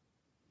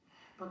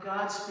 But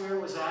God's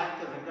Spirit was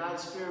active, and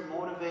God's Spirit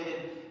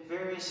motivated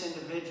various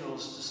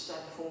individuals to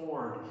step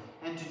forward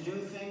and to do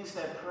things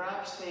that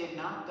perhaps they had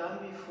not done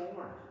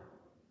before.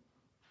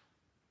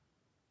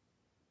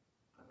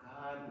 But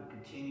God will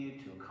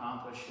continue to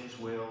accomplish His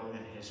will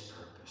and His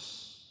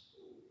purpose.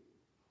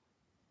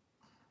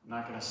 I'm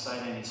not going to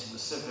cite any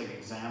specific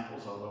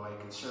examples, although I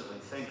can certainly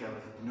think of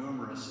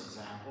numerous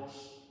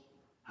examples.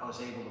 I was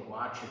able to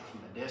watch it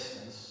from a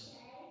distance.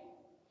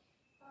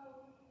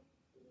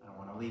 I don't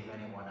want to leave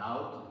anyone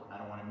out. I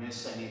don't want to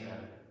miss any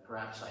that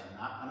perhaps I'm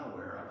not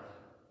unaware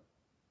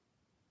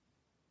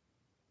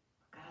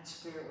of. God's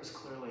Spirit was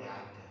clearly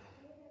active,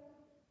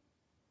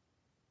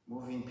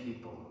 moving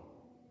people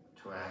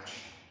to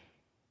action,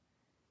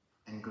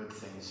 and good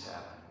things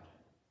happened.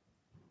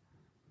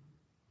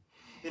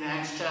 In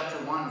Acts chapter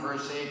 1,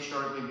 verse 8,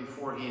 shortly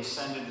before He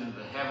ascended into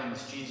the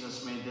heavens,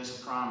 Jesus made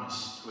this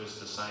promise to His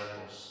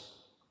disciples: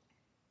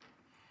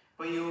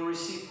 "But you will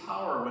receive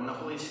power when the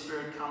Holy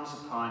Spirit comes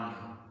upon you,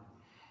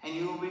 and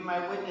you will be my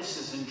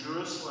witnesses in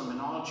Jerusalem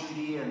and all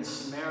Judea and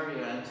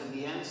Samaria and to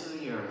the ends of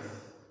the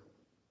earth."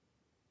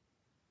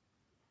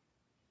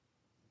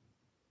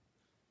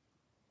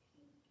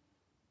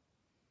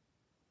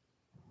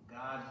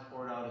 God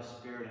poured out His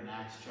Spirit in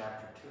Acts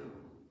chapter 2.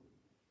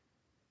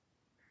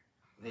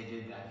 They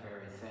did that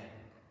very thing.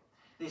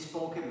 They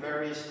spoke in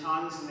various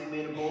tongues, and they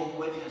made a bold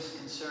witness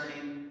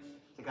concerning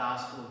the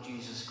gospel of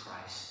Jesus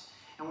Christ.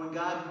 And when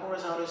God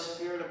pours out His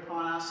Spirit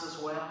upon us as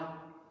well,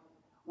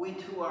 we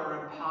too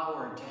are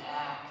empowered to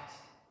act,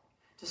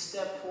 to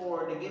step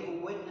forward, to give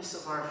a witness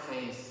of our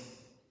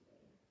faith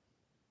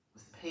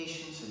with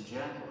patience and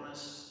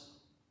gentleness,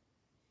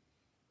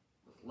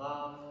 with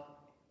love,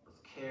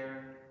 with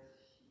care.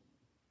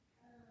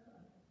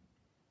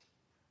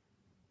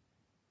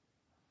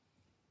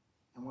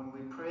 And when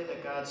we pray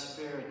that God's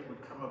Spirit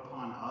would come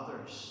upon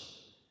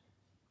others,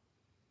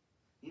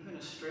 even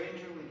a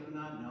stranger we do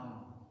not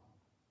know,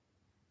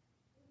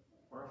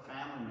 or a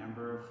family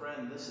member or a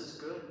friend, this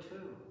is good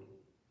too.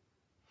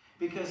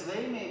 Because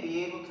they may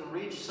be able to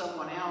reach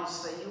someone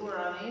else that you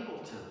are unable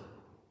to.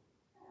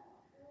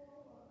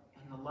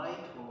 and the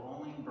light will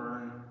only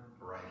burn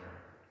brighter.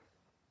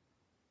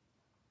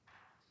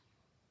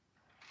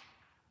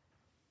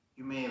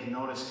 You may have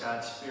noticed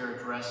God's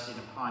Spirit resting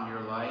upon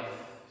your life,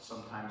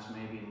 sometimes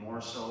maybe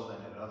more so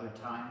than at other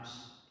times.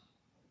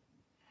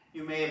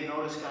 You may have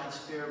noticed God's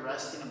Spirit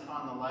resting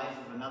upon the life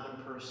of another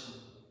person.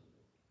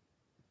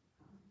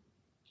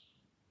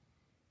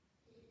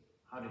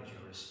 How did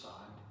you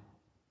respond?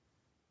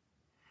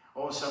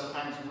 Oh,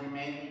 sometimes we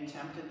may be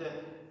tempted to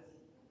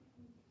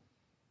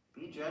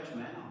be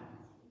judgmental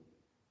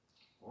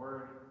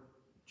or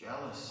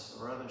jealous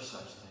or other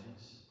such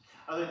things.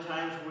 Other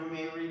times we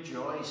may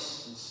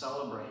rejoice and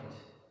celebrate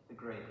the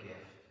great gift.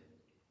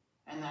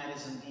 And that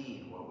is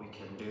indeed what we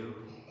can do.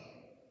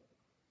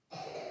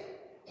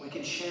 We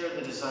can share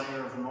the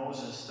desire of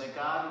Moses that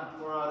God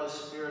would pour out his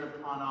Spirit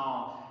upon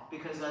all,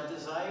 because that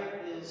desire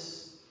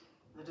is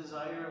the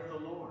desire of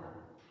the Lord.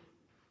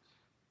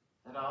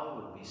 That all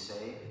would be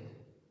saved,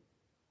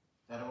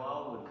 that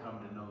all would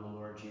come to know the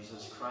Lord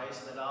Jesus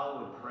Christ, that all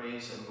would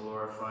praise and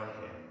glorify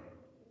him.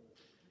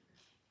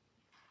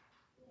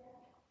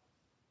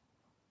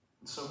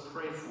 And so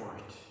pray for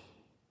it.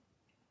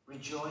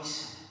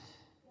 Rejoice in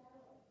it.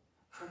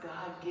 For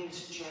God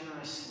gives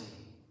generously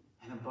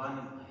and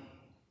abundantly.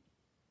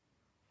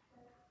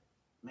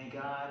 May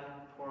God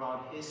pour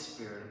out his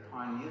Spirit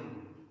upon you,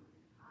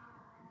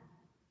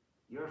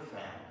 your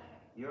family,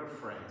 your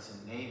friends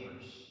and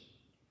neighbors,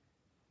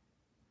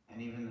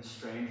 and even the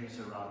strangers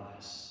around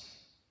us.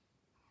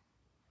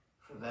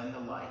 For then the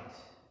light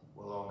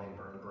will only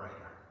burn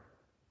brighter.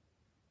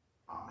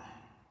 Amen.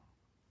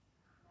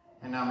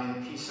 And now may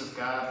the peace of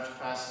God, which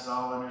passes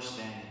all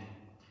understanding,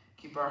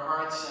 keep our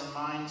hearts and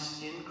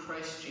minds in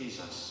Christ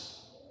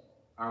Jesus,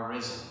 our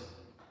risen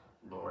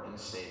Lord and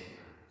Savior.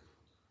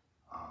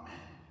 Amen.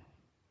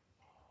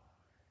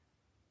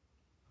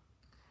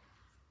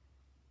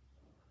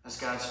 As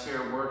God's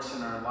Spirit works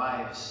in our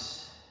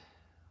lives,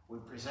 we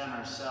present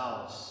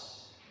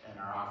ourselves and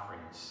our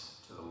offerings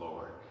to the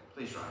Lord.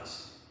 Please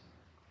rise.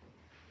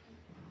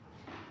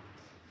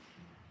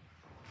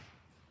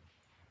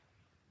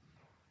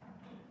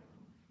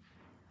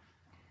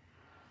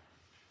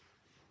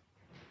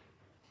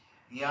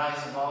 The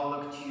eyes of all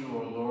look to you,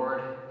 O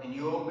Lord, and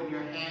you open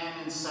your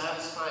hand and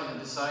satisfy the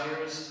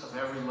desires of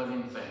every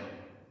living thing.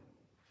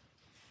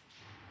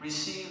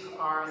 Receive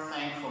our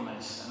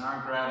thankfulness and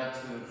our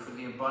gratitude for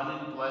the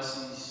abundant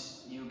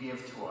blessings you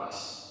give to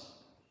us.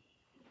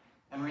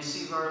 And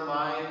receive our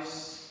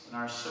lives and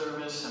our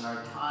service and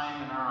our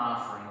time and our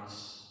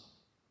offerings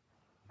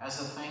as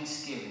a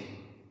thanksgiving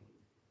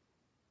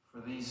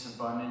for these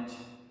abundant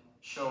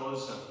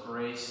shows of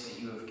grace that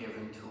you have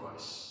given to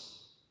us.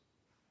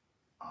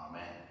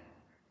 Amen.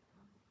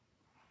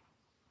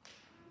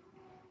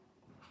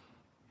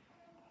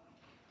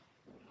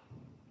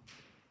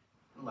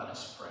 Let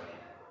us pray.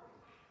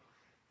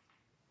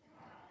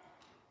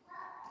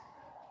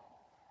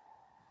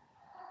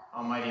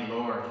 Almighty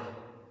Lord,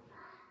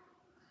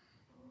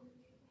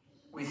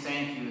 we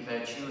thank you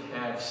that you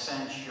have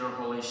sent your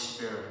Holy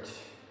Spirit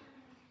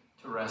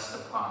to rest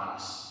upon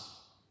us.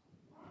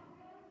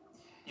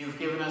 You've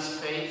given us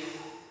faith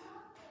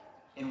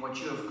in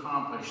what you have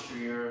accomplished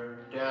through your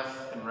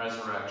death and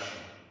resurrection.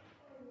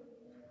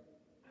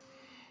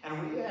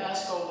 And we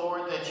ask, O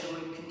Lord, that you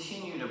would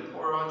continue to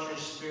pour out your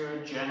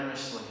Spirit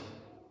generously,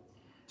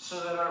 so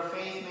that our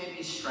faith may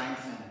be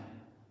strengthened,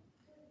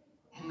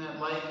 and that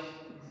like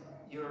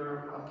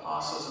your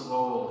apostles of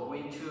old,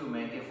 we too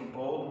may give a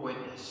bold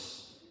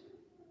witness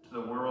to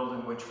the world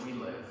in which we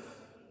live.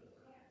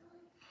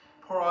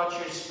 Pour out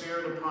your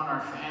Spirit upon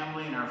our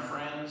family and our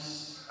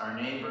friends, our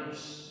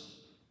neighbors,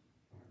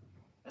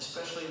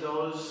 especially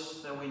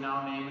those that we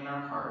now name in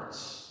our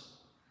hearts.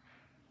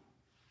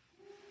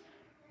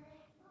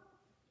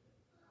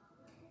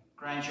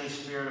 Grant your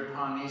Spirit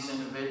upon these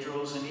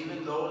individuals and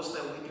even those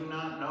that we do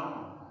not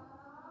know,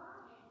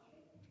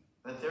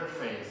 that their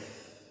faith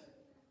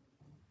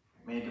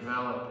may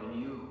develop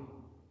in you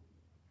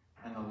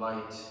and the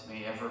light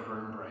may ever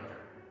burn brighter.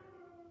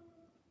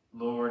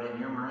 Lord, in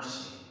your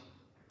mercy.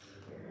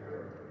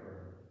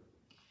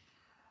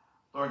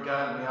 Lord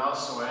God, we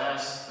also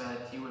ask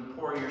that you would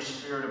pour your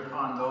Spirit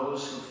upon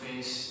those who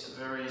face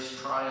various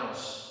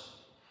trials,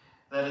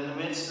 that in the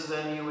midst of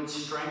them you would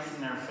strengthen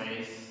their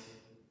faith.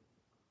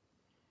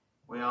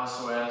 We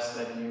also ask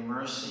that in your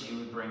mercy you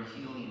would bring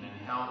healing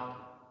and help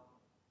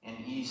and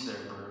ease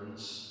their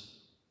burdens.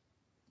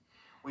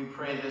 We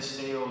pray this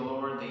day, O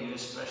Lord, that you'd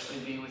especially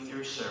be with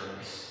your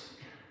servants,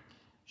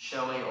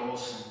 Shelley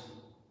Olson,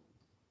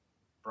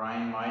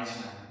 Brian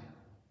Meisner,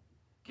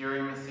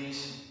 Gary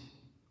Mathieson,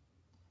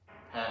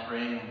 Pat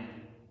Raymond,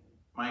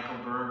 Michael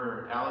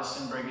Berger,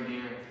 Allison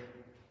Brigadier,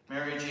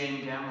 Mary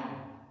Jane Demo,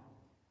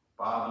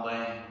 Bob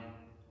Lang,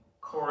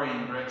 Corey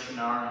and Gretchen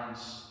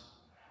Ahrens,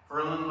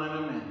 Verlin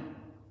Linneman,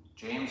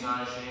 James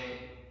Auger,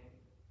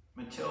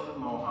 Matilda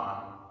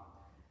Mohan,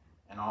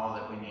 and all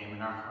that we name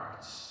in our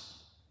hearts.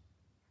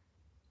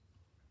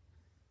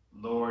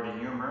 Lord, in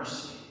your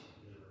mercy.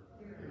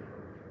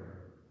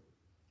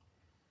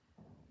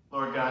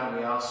 Lord God,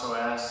 we also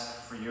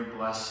ask for your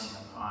blessing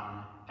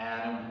upon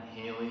Adam and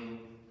Haley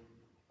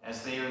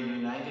as they are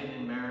united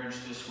in marriage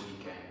this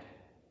weekend.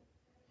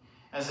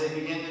 As they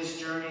begin this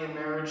journey of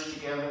marriage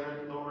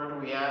together,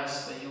 Lord, we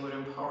ask that you would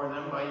empower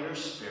them by your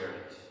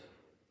Spirit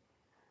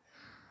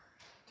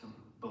to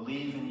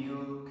believe in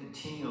you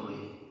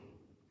continually,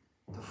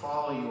 to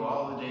follow you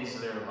all the days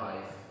of their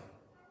life,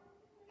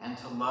 and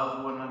to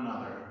love one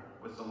another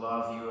with the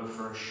love you have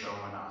first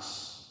shown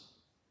us.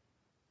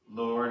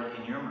 Lord,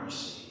 in your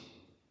mercy,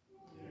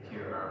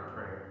 hear our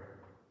prayer.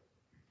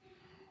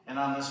 And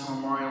on this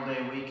Memorial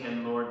Day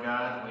weekend, Lord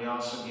God, we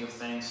also give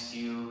thanks to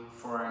you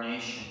for our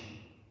nation.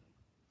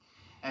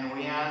 And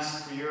we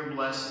ask for your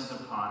blessings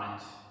upon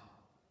it.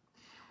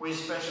 We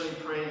especially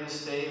pray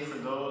this day for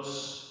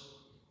those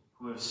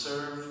who have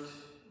served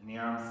in the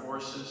armed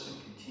forces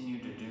and continue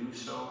to do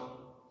so.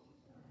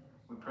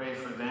 We pray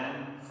for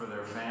them, for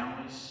their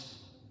families,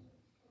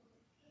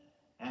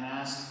 and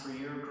ask for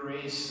your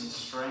grace and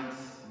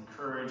strength and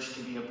courage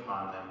to be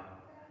upon them.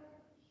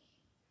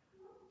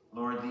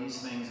 Lord, these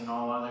things and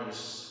all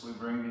others we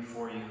bring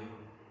before you,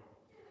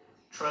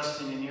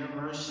 trusting in your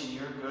mercy and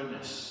your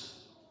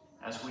goodness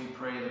as we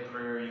pray the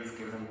prayer you've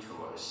given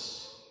to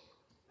us.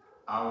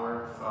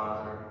 Our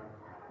Father,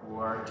 who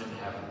art in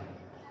heaven,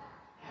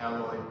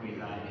 hallowed be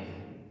thy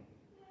name.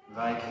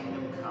 Thy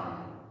kingdom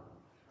come,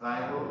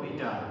 thy will be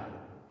done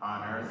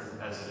on earth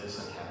as it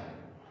is in heaven.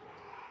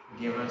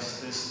 Give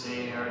us this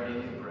day our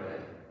daily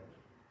bread,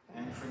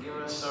 and forgive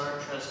us our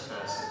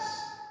trespasses,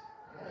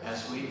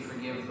 as we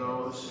forgive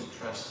those who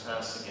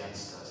trespass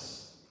against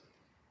us.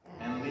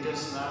 And lead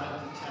us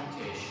not into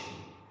temptation,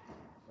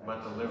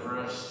 but deliver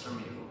us from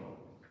evil.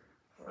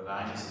 For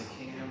thine is the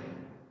kingdom,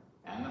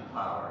 and the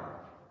power,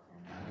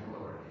 and the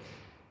glory,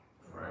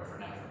 forever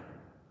and ever.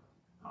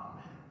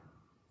 Amen.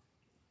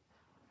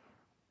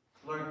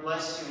 Lord,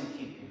 bless you and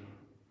keep you.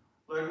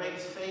 Lord, make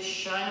his face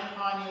shine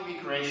upon you and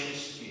be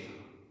gracious to you.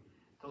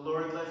 The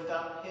Lord lift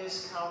up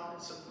his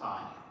countenance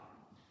upon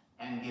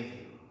you and give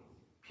you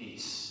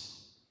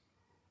peace.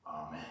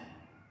 Amen.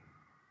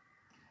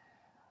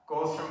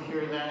 Go from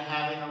here then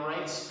having a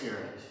right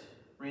spirit,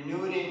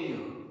 renewed in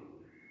you,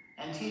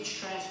 and teach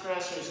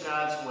transgressors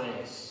God's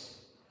ways.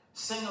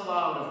 Sing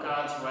aloud of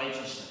God's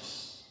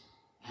righteousness,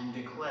 and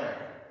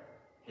declare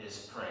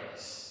his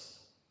praise.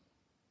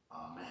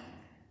 Amen.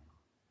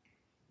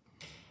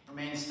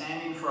 Remain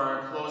standing for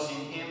our closing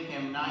hymn,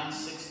 hymn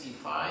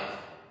 965.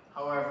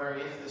 However,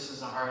 if this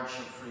is a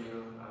hardship for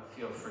you,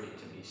 feel free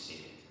to be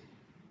seated.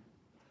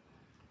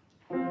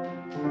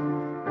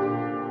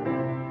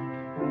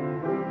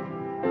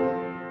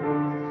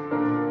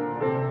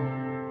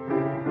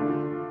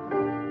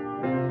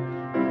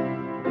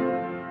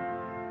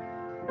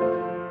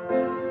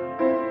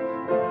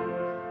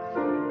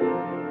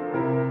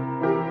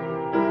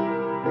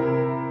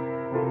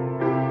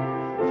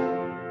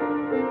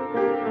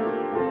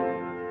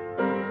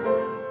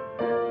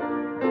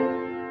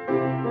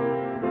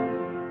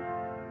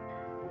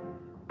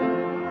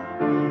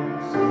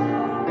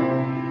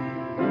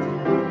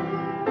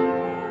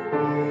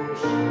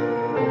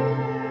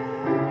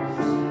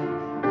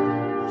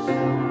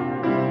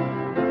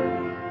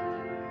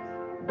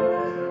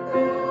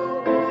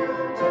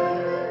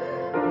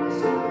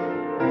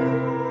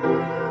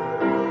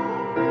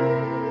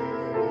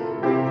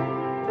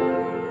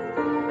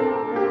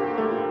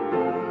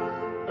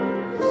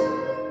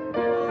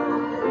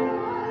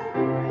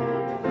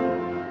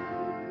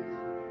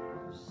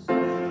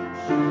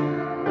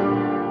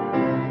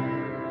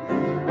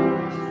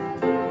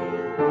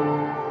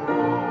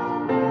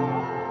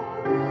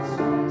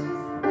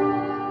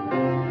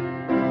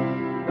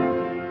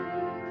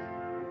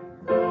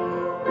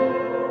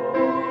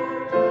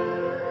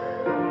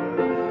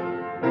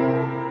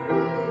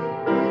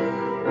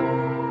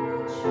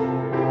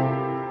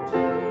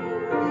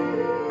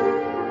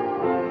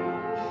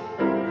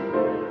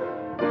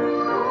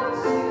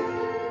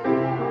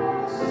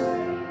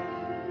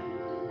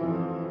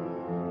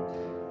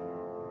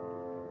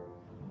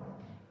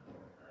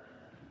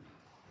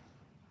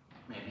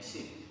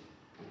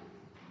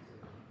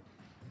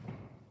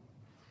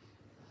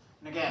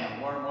 Again,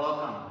 a warm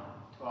welcome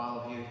to all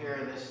of you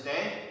here this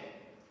day.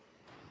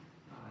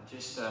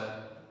 Just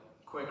a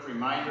quick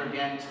reminder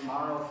again,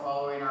 tomorrow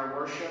following our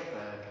worship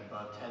at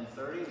about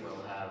 10:30,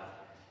 we'll have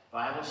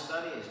Bible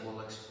study as we'll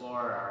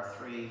explore our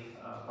three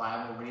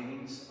Bible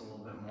readings a little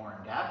bit more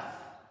in depth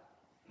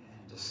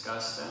and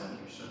discuss them.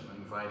 You're certainly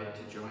invited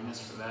to join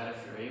us for that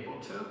if you're able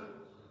to.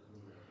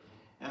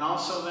 And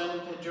also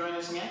then to join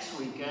us next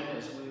weekend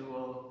as we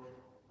will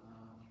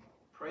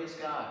praise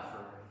God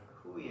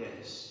for who he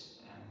is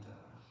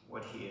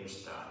what he has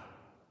done.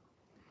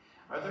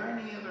 Are there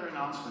any other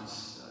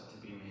announcements to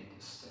be made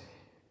this day?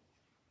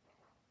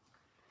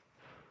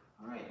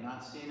 All right,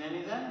 not seeing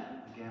any then.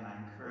 Again, I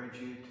encourage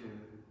you to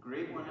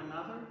greet one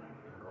another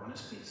and go in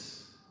his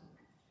peace.